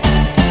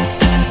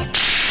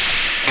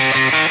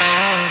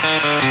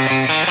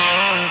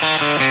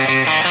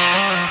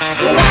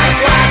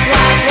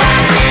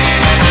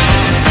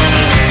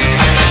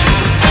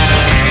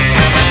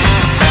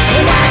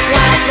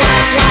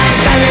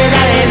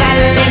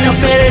 Dale, no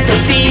pierdes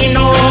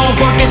destino,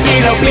 porque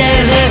si lo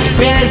pierdes,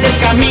 pierdes el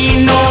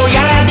camino. Y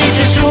ahora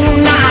dices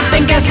una,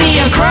 think I see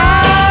you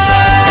cry.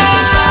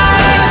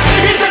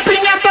 It's a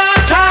piñata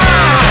time.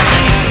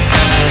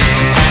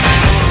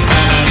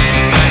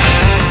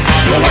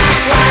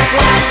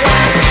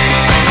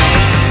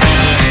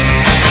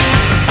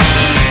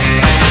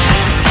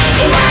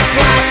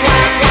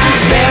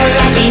 Veo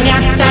la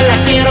piñata, la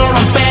quiero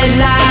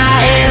romperla.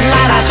 Es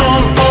la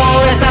razón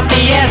por esta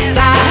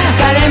fiesta.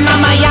 Dale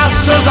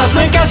mamayazos, I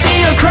think I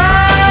see you cry.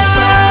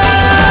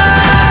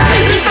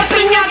 It's a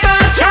piñata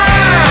time.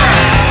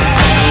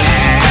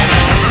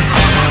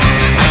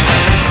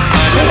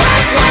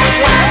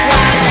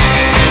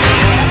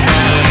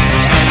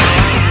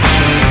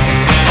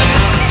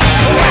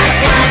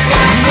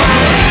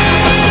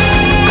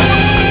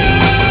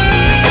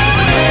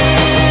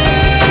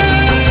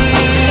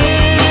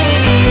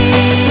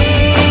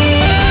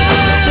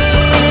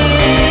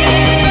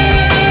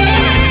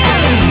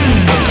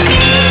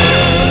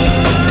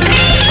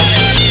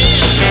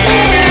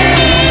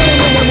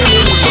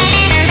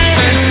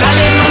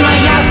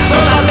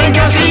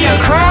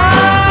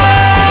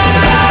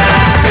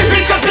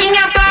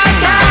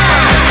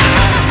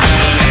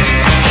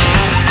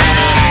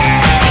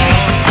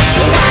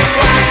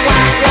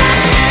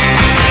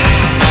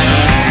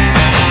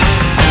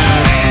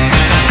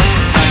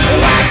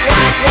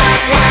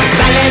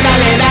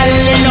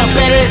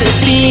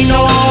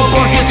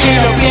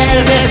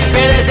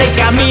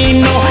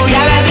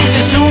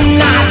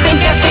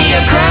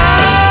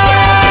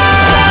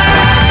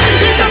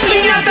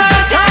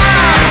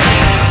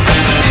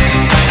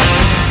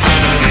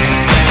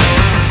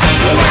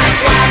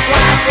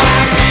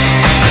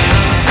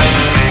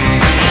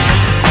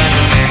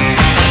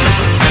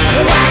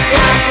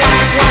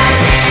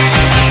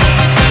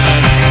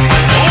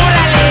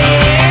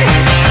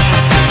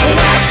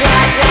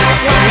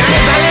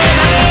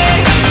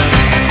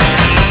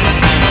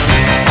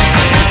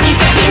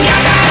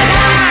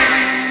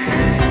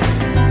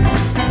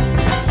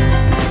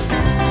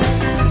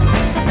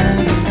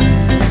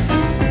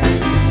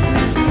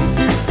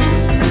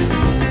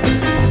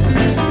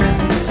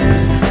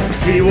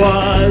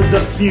 was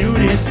a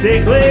puny,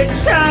 sickly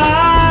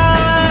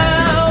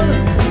child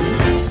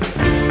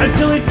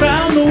until he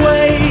found the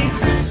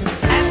weights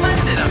and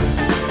lifted him.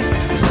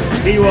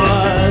 He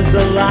was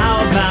a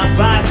loudmouth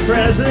vice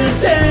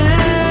president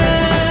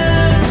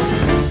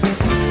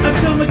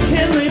until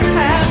McKinley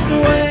passed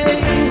away.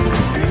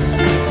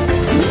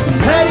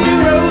 Teddy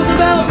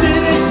Roosevelt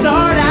didn't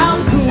start out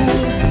cool.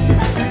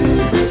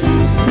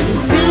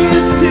 He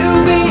used to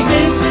be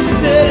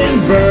interested in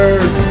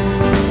birds.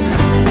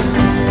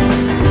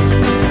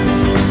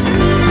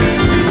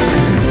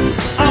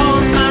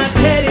 On my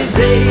Teddy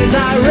days, I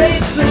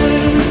raid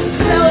saloons,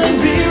 selling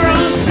beer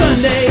on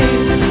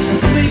Sundays, and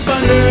sleep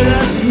under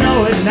the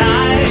snow at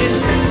night.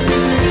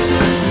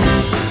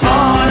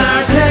 On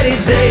our Teddy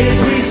days,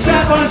 we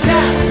strap on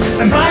chaps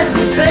and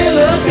bison say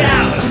look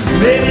out.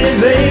 Maybe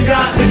they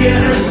got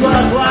beginner's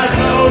luck like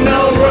oh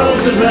no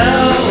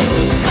Roosevelt.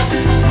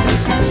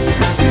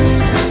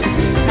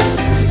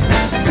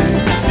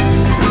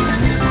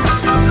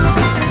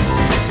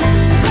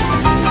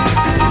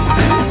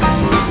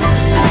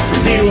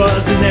 He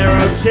was a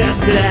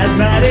narrow-chested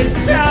asthmatic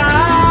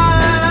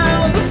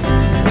child,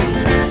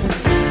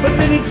 but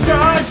then he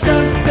charged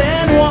on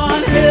San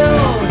Juan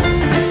Hill.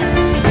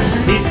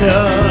 He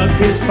took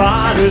his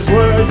father's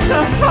words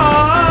to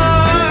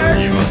heart.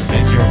 You must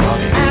make your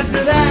money.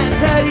 After that,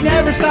 Teddy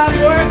never stopped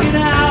working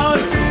out.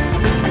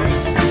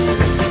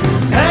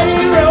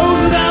 Teddy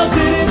Roosevelt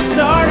didn't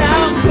start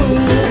out cool.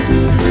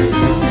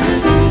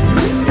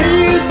 He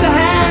used to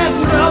have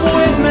trouble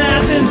with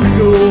math in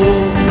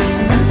school.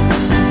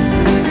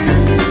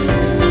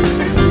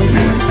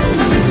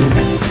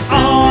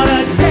 On a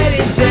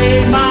Teddy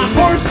day, my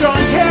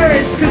horse-drawn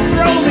carriage could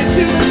throw me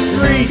to the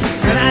street,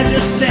 and I'd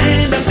just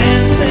stand up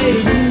and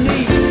say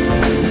neat.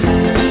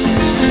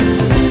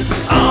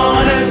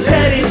 On a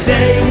Teddy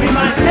day, we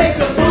might take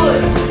a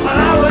bullet on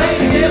our way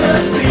to give a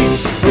speech.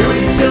 But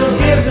we'd still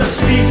give the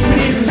speech,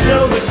 we'd even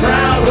show the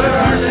crowd where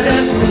our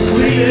chest was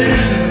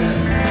bleeding.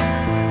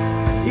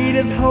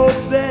 Edith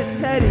hoped that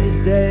Teddy's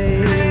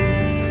days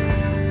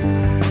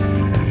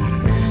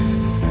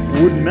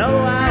would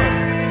mellow out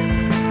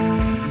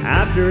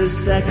after his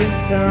second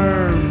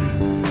term.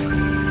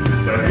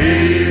 But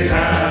he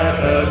had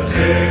a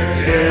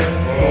ticket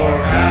for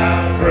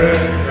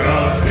Africa,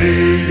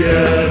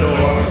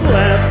 Theodore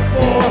left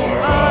for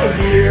a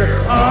year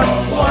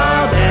on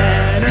wild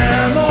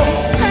animal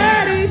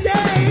Teddy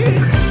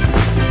days.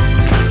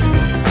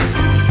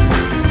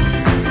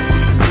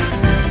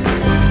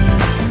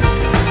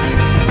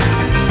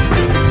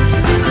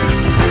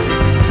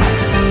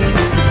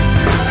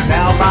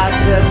 Now my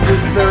chest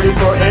is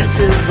 34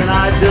 inches and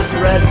I just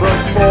read book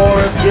 4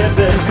 of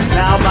Gibbon.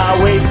 Now my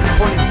waist is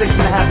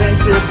 26.5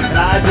 inches and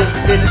I just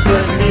finished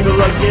with Neva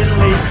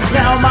McKinley.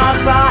 Now my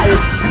thigh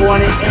is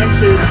 20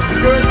 inches,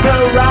 good to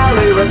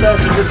Raleigh,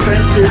 Rebellions and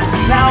Frenches.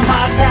 Now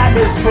my cat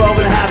is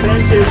 12.5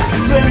 inches,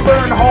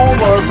 Swinburne,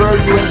 Homer,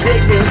 Virgil and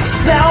Dickens.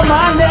 Now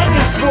my neck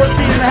is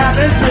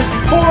 14.5 inches,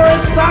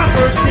 Horace,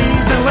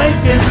 Socrates and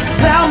Lincoln.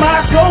 Now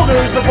my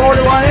shoulders are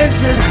 41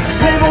 inches,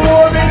 Naval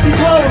War of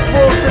 1812 is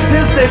full of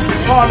statistics.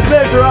 Arms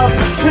measure up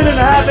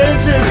 10.5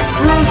 inches,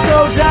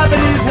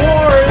 Russo-Japanese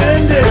War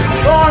ended.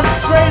 Arms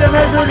straight, I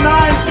measured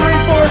 9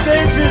 3/4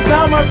 inches.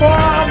 Now my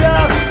forearm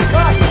up.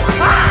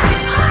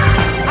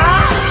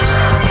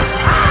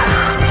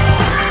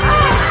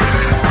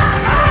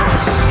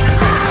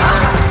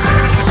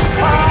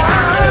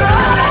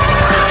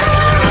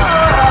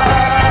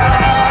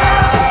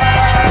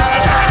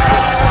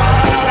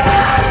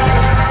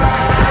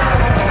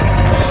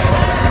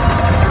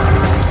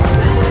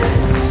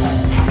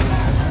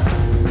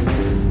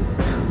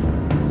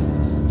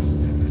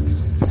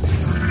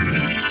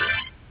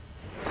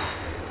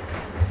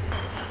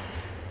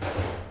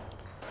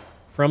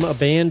 From a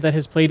band that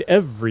has played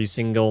every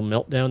single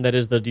Meltdown, that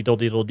is the Deedle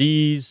Deedle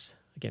Dees.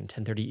 Again,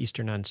 10:30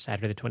 Eastern on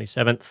Saturday the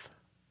 27th.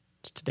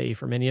 It's today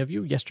for many of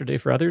you, yesterday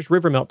for others.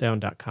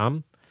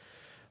 rivermeltdown.com.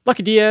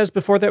 Lucky Diaz,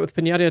 before that with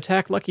Pinata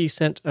Attack. Lucky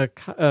sent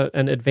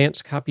an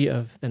advance copy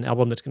of an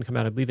album that's going to come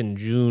out, I believe, in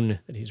June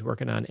that he's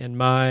working on. And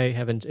my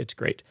heavens, it's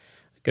great.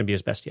 It's going to be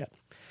his best yet.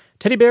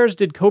 Teddy Bears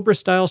did Cobra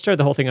Style. Started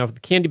the whole thing off with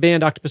the Candy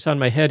Band, Octopus on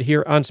My Head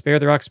here on Spare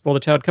the Rock, Spoil the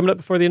Child. Coming up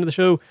before the end of the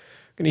show,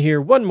 we're going to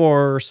hear one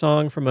more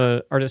song from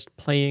an artist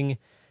playing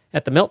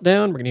at the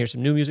Meltdown. We're going to hear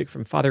some new music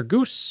from Father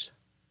Goose.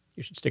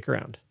 You should stick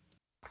around.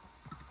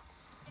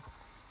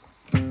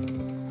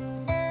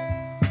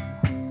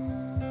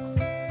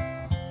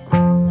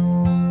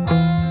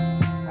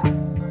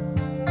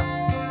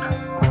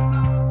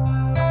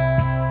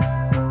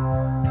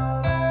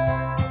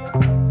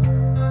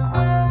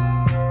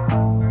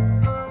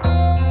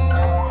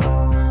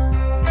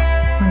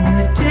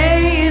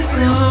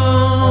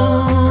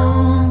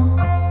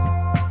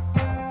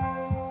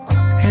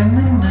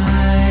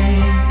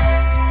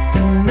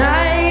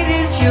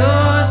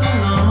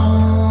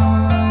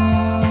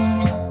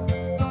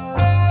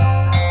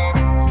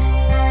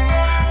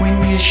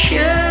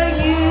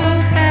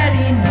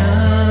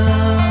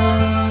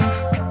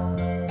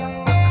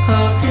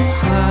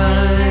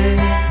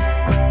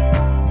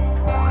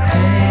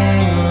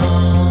 Hang on.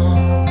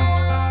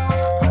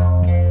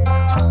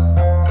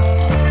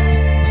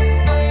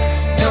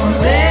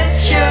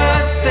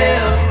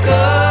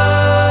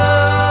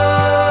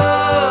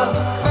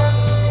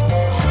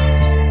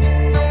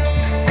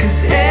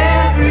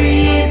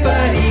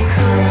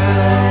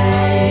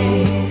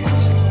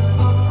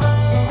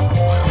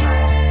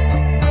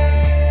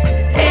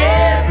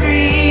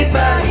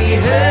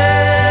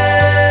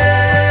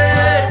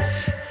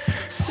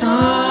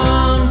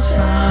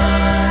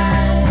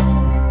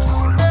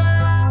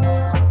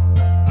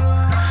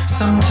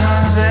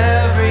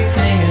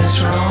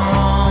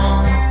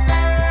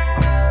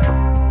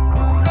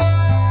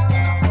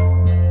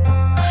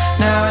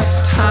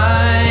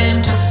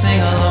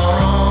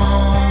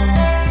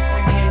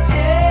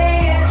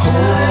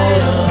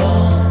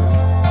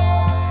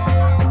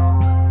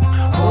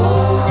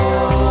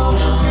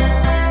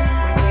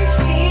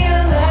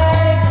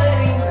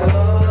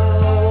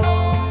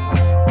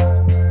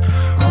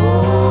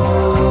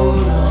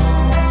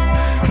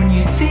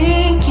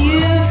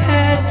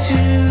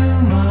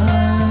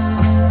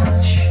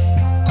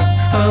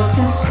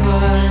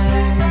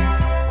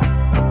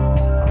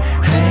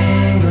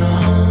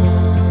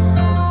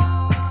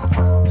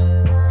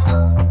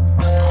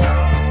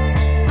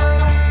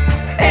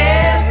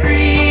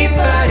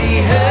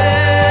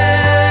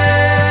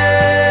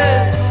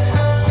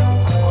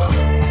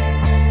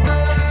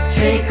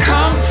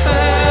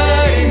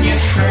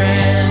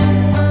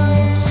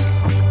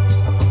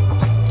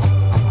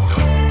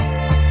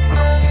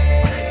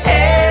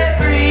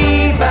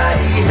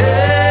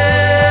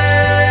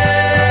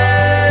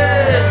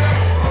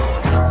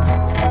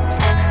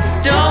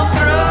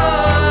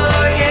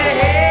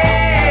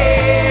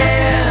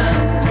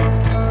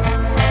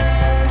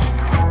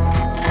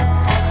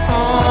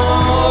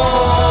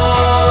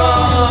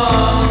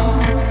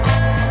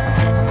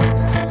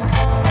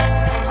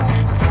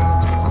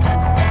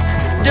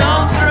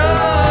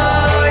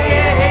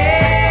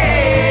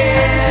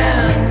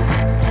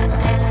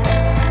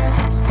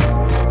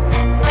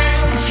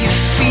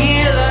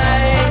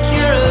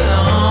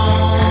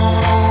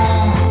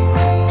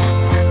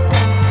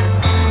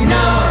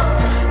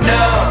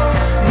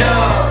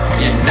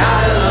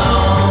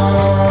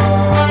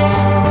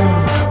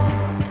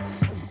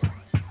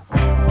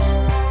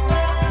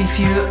 if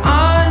you're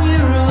on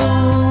your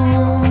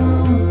own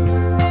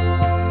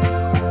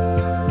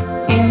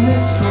in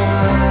this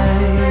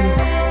life,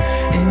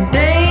 and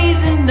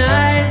days and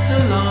nights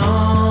are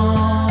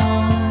long,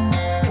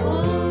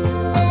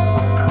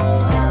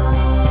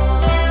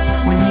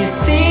 when you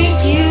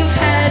think you've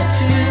had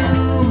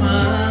too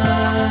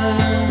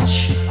much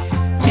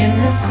in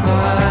this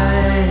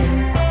life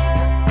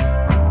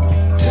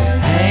to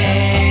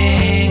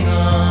hang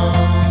on.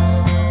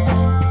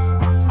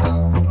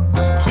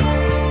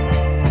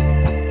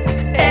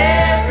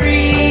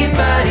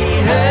 Everybody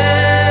hurts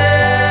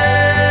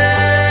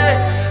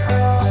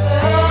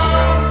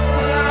sometimes.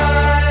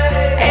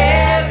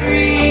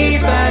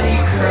 Everybody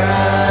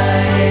cries.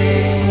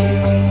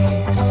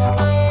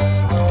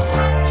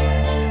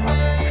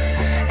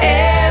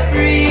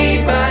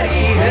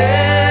 Everybody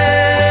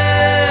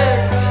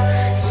hurts.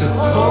 So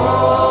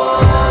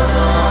hold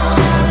on.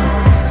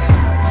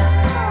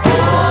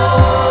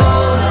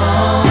 Hold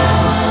on.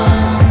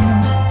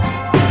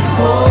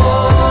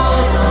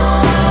 Hold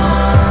on.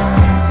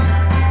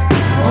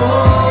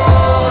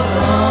 Hold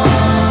on.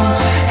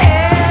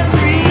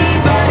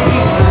 Everybody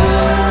hurts.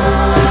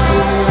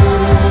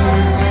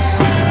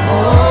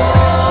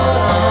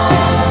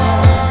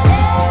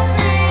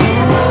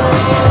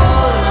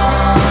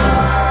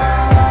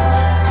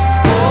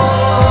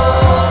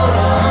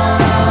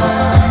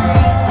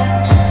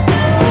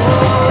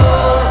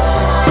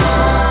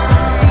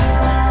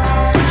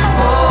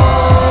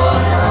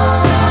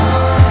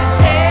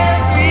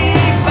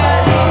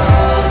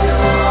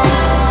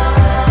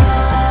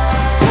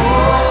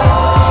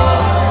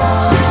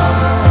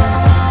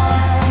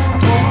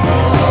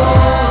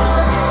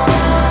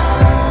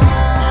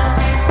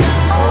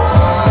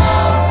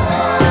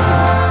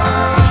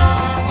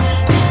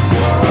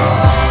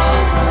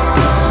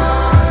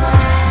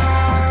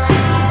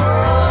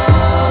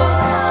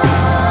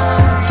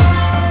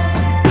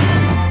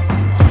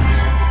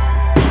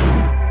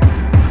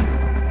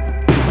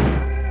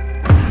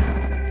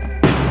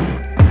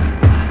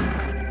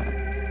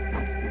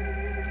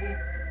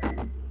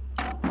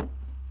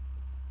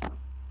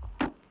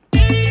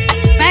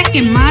 Back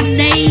in my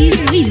days,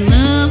 we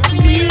loved to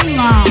live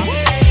long.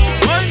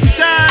 One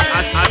time,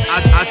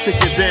 I took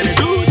advantage.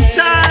 Two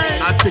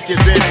times, I took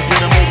advantage of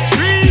them open.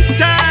 Three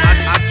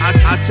times,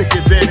 I took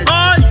advantage.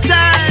 Four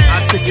times, I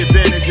took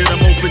advantage of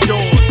them open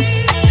doors.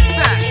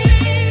 Facts.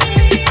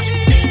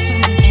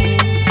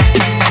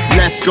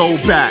 Let's go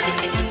back,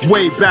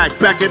 way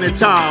back in the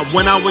time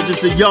when I was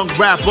just a young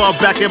rapper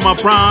back in my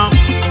prime.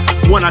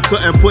 When I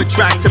couldn't put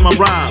tracks to my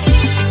rhymes,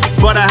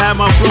 but I had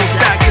my flow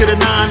stacked to the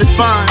 9, it's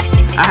fine.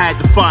 I had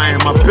the fire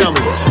in my belly.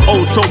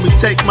 Oh, told me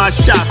take my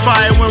shot,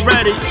 fire when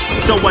ready.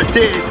 So I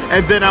did,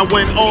 and then I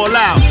went all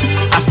out.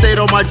 I stayed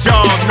on my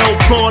job, no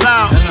call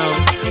out.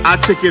 I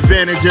took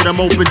advantage of them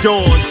open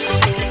doors,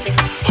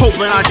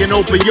 hoping I can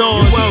open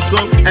yours. You're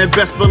welcome, and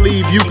best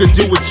believe you can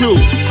do it too,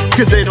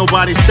 cause ain't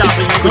nobody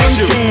stopping you but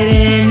you.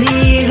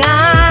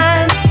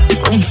 Serenidad,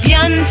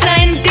 confianza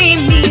en ti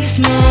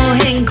mismo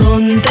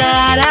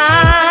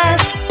encontrarás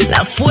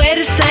la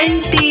fuerza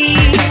en ti.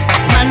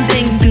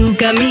 Mantén tu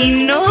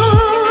camino,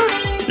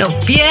 no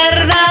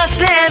pierdas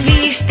de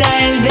vista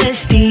el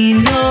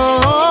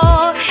destino.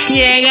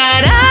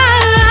 Llegarás.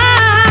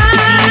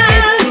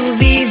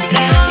 Vive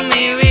tu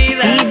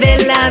vida,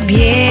 vívela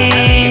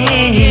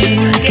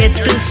bien. Que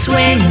tus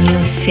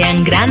sueños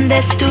sean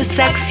grandes, tus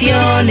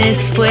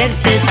acciones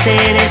fuertes.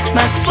 Eres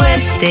más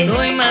fuerte,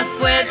 soy más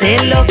fuerte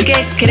de lo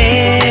que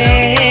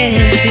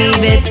crees.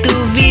 Vive tu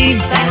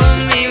vida,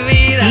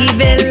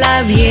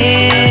 vívela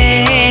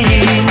bien.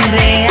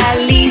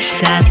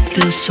 Realiza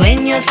tus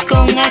sueños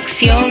con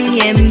acción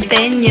y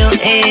empeño.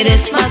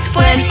 Eres más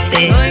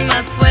fuerte, soy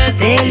más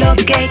fuerte de lo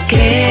que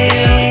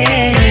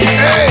crees.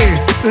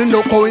 Hey,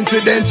 no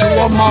coincidence, you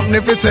are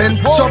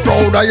magnificent. So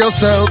proud of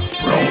yourself.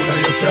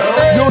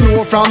 You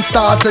know from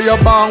start to you're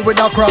born with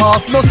a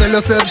craft. No sell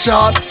yourself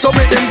short, so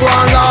make them go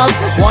and last.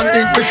 One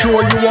thing for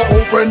sure, you will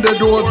open the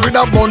doors with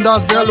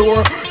abundance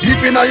galore.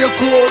 Deep in your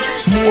core,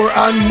 more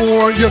and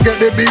more, you get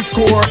the big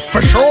score.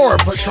 For sure,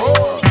 for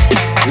sure.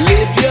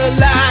 Live your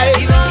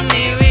life,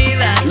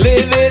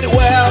 live it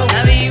well.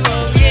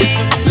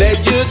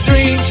 Let your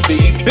dreams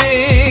be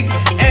big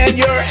and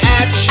your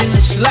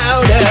actions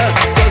louder.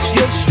 Cause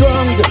you're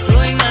stronger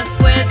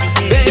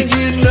than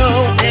you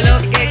know.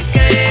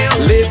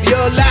 Live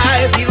your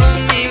life,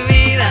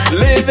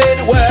 live it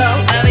well.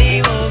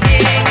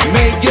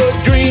 Make your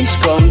dreams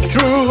come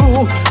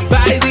true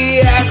by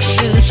the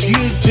actions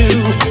you do.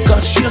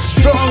 Cause you're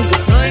stronger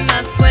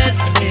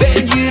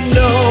than you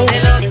know.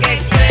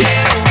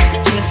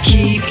 Just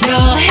keep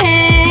your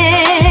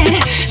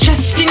head,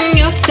 trust in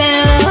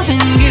yourself,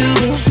 and you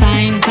will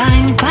find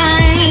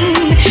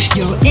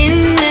your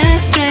inner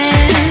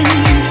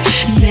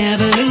strength.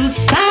 Never lose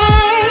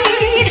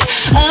sight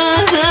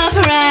of the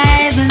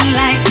prize, and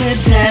like the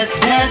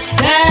dust,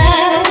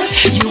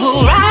 you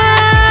will rise.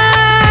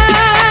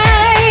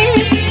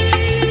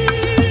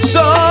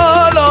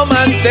 Solo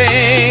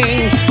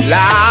mantén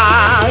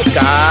la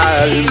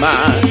calma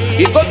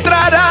y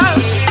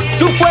encontrarás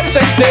tu fuerza fuerza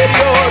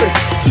interior.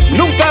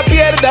 Nunca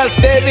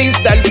pierdas de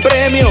vista el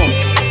premio.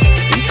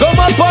 Y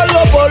como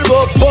polvo,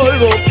 polvo,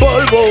 polvo,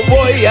 polvo,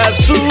 voy a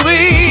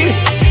subir,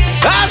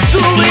 a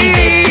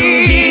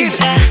subir.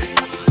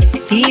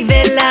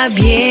 Vívela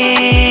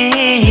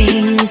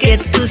bien, que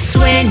tus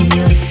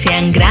sueños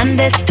sean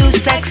grandes,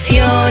 tus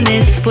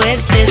acciones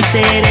fuertes,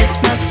 eres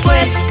más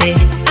fuerte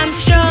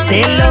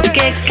de lo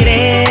que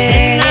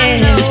crees.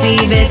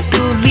 Vive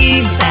tu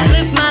vida,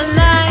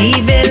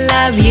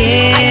 vívela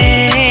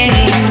bien,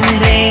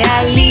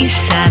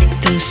 realiza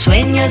tus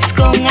sueños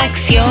con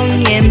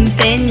acción y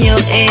empeño,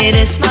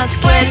 eres más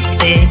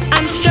fuerte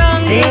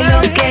de lo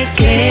que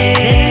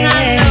crees.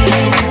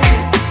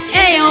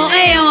 Ayo,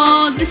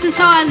 ayo, this is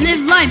how I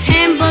live life.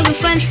 Hamburger,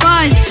 french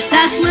fries,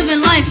 that's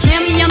living life.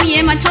 Yummy, yummy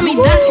in my tummy,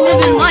 that's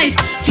living life.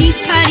 Beef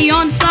patty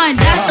on the side,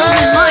 that's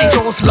living life.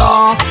 Just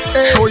laugh,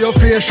 show your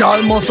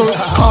facial muscle,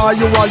 cause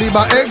you a live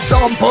an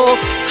example.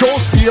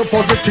 Just stay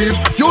positive,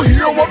 you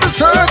hear what we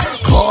say,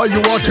 cause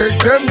you a take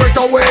them right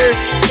away.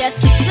 Yes,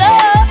 sir,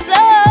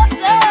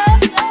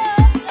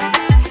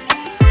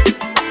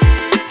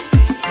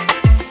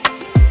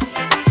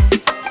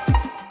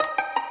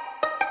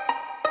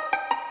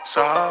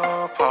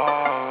 All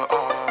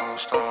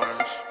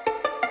stars.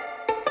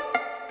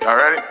 Y'all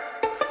ready?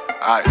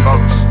 Alright,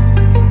 focus.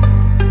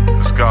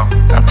 Let's go.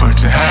 Now put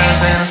your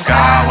hands in the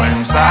sky,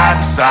 waving side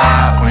to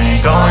side. We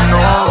ain't going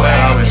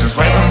nowhere, we just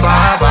waving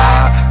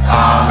bye-bye.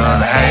 All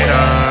of the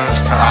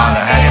haters, to all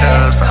the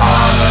haters, to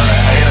all of the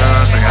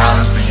haters. Say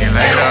I'll see you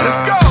later. Let's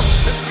go.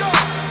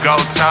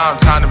 Go time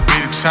to be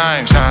the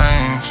change.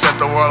 Set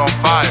the world on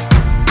fire.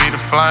 The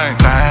flame,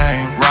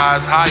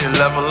 rise higher,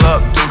 level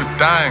up, do the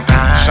thing.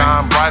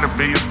 Shine brighter,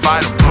 be a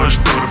fighter,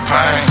 push through the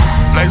pain.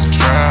 Blaze a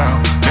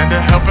trail, lend a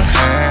helping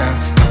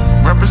hand.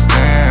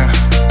 Represent,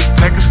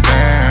 take a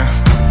stand.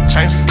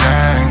 Change the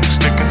game,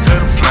 sticking to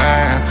the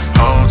plan.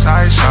 Hold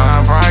tight,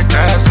 shine bright,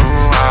 that's who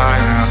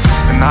I am.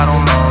 And I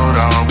don't know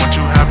though, what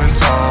you have been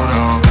told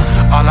though.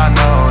 All I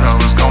know though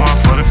is going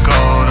for the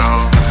gold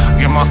though.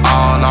 Give my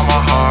all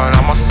my heart,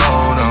 all my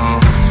soul though.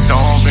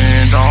 Don't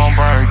bend, don't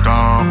break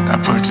though. Now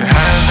put your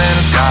hands in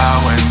the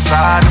sky, waving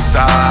side to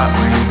side.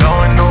 We ain't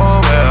going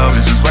nowhere, we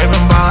just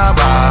waving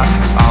bye-bye.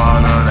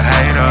 All of the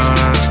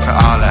haters, to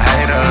all the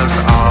haters,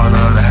 to all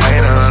of the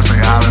haters. Say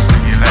I'll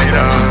see you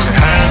later. Put your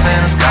hands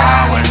in the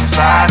sky, waving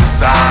side to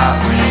side.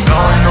 We ain't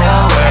going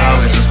nowhere,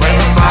 we just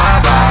waving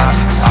bye-bye.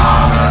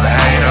 All of the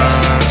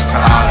haters,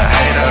 to all the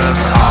haters,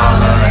 to all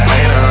of the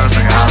haters.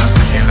 Say I'll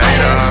see you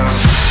later.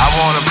 I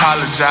won't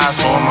apologize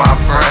for my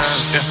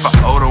fresh. If I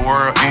owe the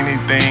world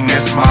anything,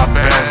 it's my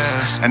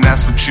best. And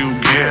that's what you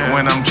get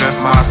when I'm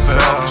just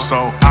myself.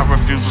 So I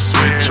refuse to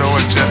switch or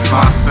adjust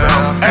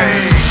myself.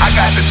 Hey, I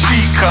got the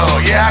cheat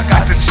code, yeah, I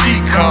got the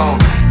cheat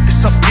code.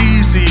 It's so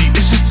easy,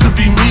 it's just to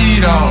be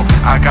me though.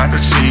 I got the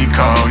cheat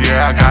code,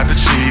 yeah, I got the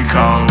cheat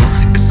code.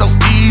 It's so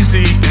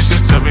easy, it's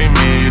just to be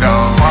me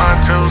though.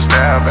 1, 2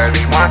 step,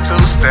 baby, 1,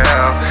 2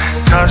 step.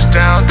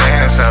 Touchdown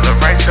dance,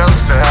 celebrate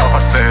yourself.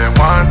 I said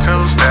 1,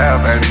 2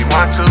 step, baby,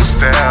 1, 2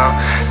 step.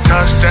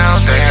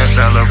 Touchdown dance,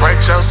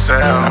 celebrate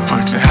yourself. Now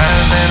put your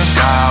hands in the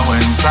sky,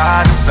 waving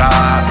side to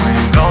side. We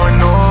ain't going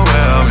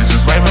nowhere, we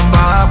just waving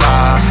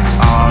bye-bye.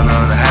 All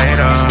of the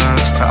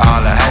haters, to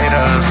all the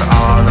haters, to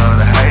all of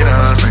the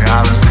haters. Say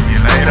I'll see you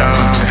later.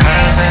 Put your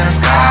hands in the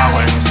sky,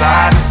 waving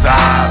side to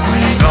side. We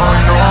ain't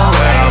going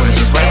nowhere, we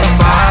just waving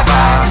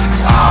bye-bye.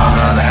 All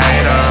of the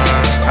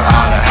haters, to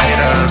all the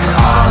haters, to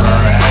all of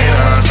the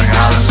haters. Say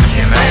I'll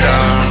see you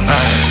later.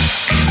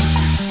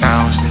 Hey.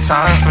 Now it's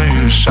time for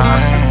you to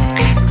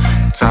shine.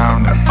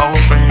 Time to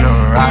open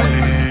your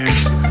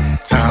eyes.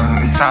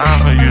 Time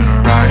for you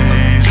to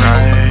rise,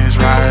 rise,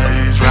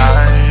 rise,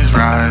 rise,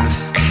 rise.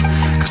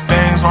 Cause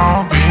things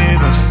won't be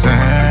the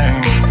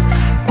same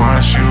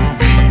once you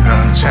be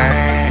the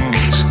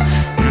change.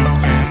 You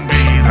can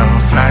be the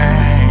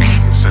flame,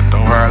 set the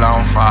world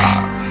on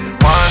fire.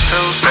 1, 2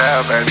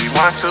 step, baby,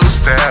 1, 2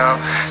 step.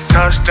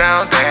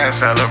 Touchdown dance,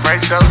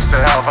 celebrate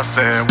yourself. I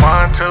said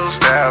 1, 2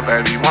 step,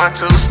 baby, 1,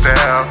 2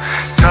 step.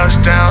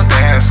 Touchdown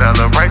dance,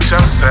 celebrate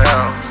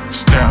yourself.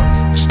 Step,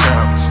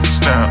 step,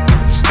 step,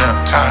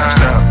 step time.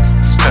 Step,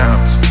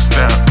 step,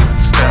 step,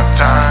 step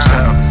time.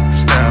 Step,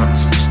 step,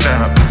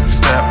 step,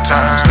 step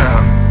time.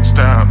 Step,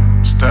 step,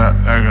 step.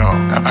 There you go.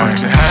 Now put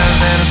your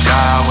hands in the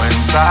sky,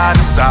 waving side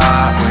to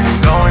side. We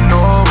ain't going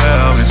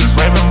nowhere, we just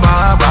waving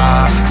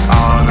bye-bye.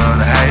 All of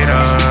the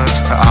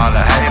haters, to all the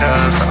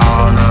haters, to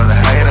all of the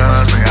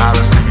haters. Say I'll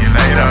see you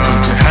later.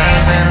 Put your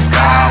hands in the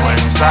sky,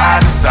 waving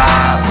side to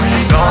side. We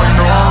ain't going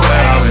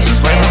nowhere, we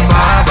just waving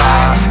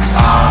bye-bye.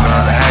 All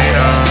of the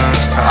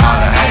haters, to all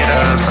the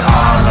haters, to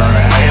all of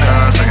the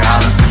haters. Say I'll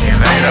see you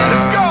later.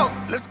 Let's go,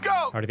 let's go.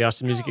 Part of the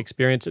Austin Music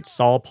Experience, it's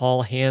Saul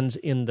Paul, Hands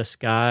in the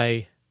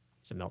Sky.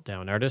 He's a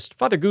Meltdown artist.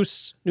 Father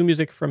Goose, new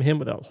music from him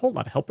with a whole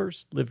lot of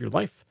helpers. Live Your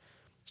Life.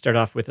 Start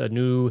off with a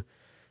new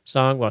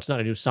song. Well, it's not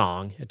a new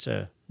song. It's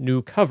a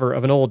new cover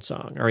of an old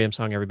song. R.E.M.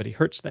 song, Everybody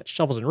Hurts, That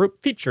Shovels and Rope,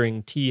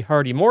 featuring T.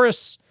 Hardy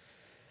Morris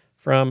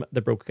from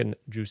the Broken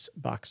Juice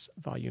Box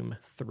Volume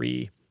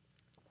 3.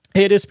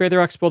 Hey, it is Spare the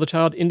Rock, Spoil the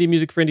Child, indie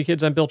music for indie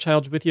kids. I'm Bill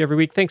Childs with you every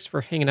week. Thanks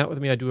for hanging out with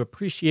me. I do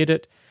appreciate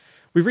it.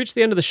 We've reached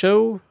the end of the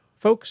show,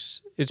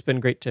 folks. It's been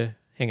great to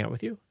hang out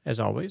with you, as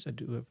always. I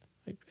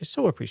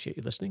so appreciate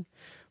you listening.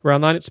 We're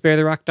online at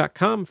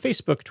sparetherock.com,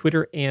 Facebook,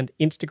 Twitter, and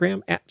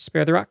Instagram at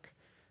sparetherock.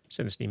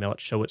 Send us an email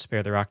at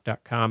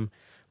show@sparetherock.com.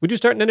 We do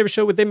start and end every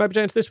show with They Might Be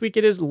Giants. This week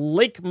it is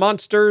Lake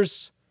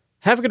Monsters.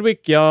 Have a good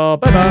week, y'all.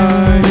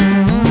 Bye-bye.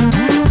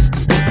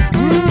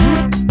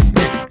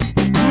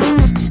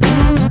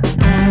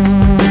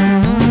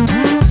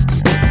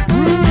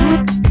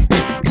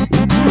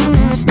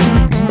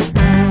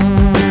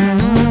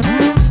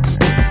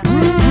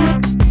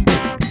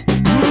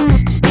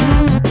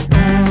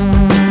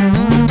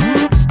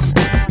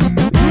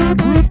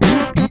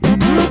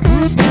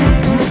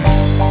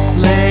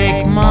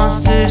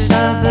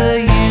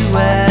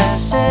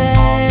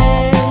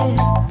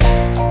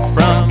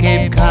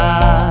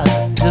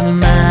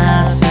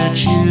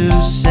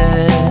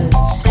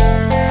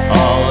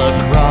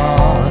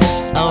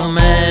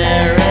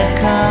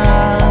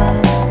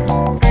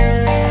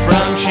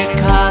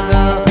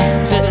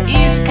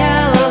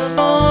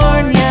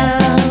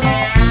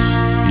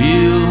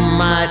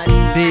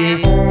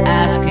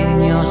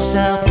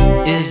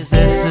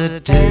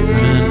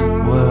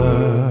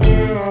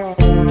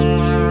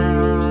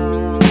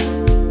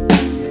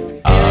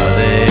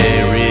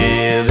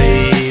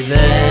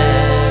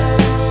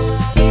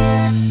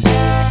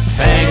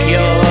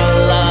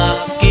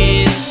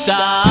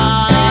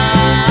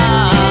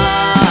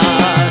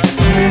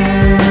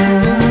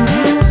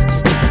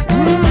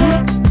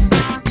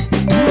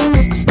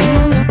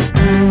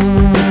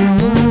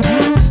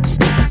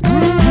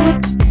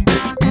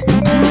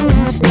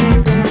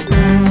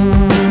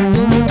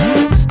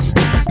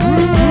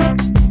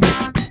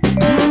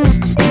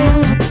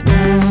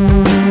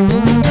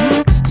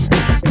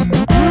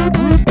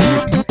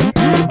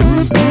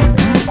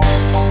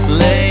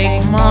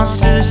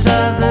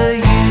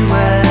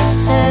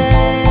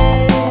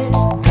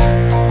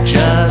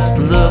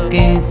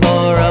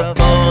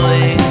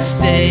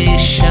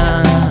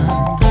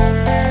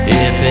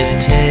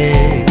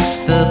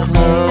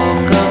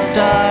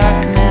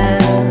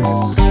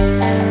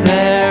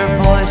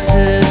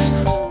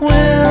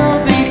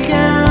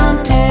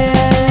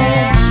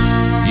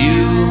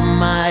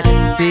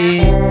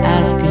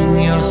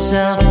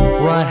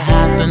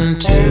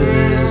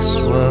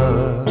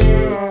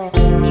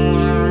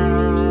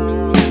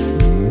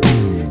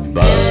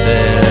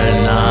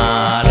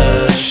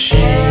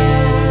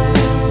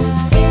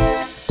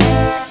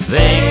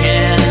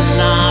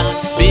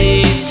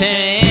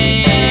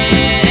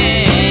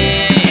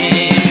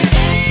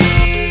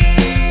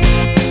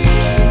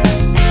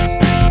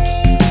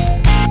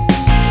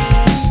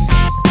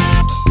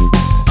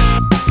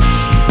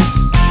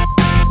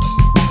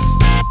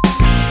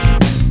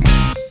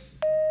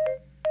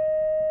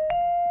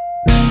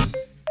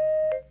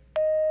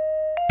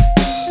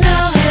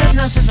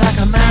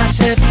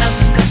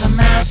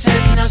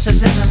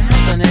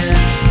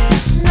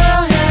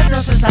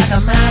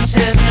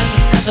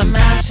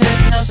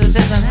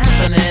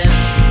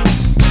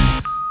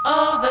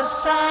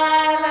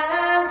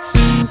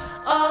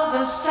 Oh,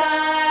 the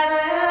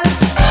silence,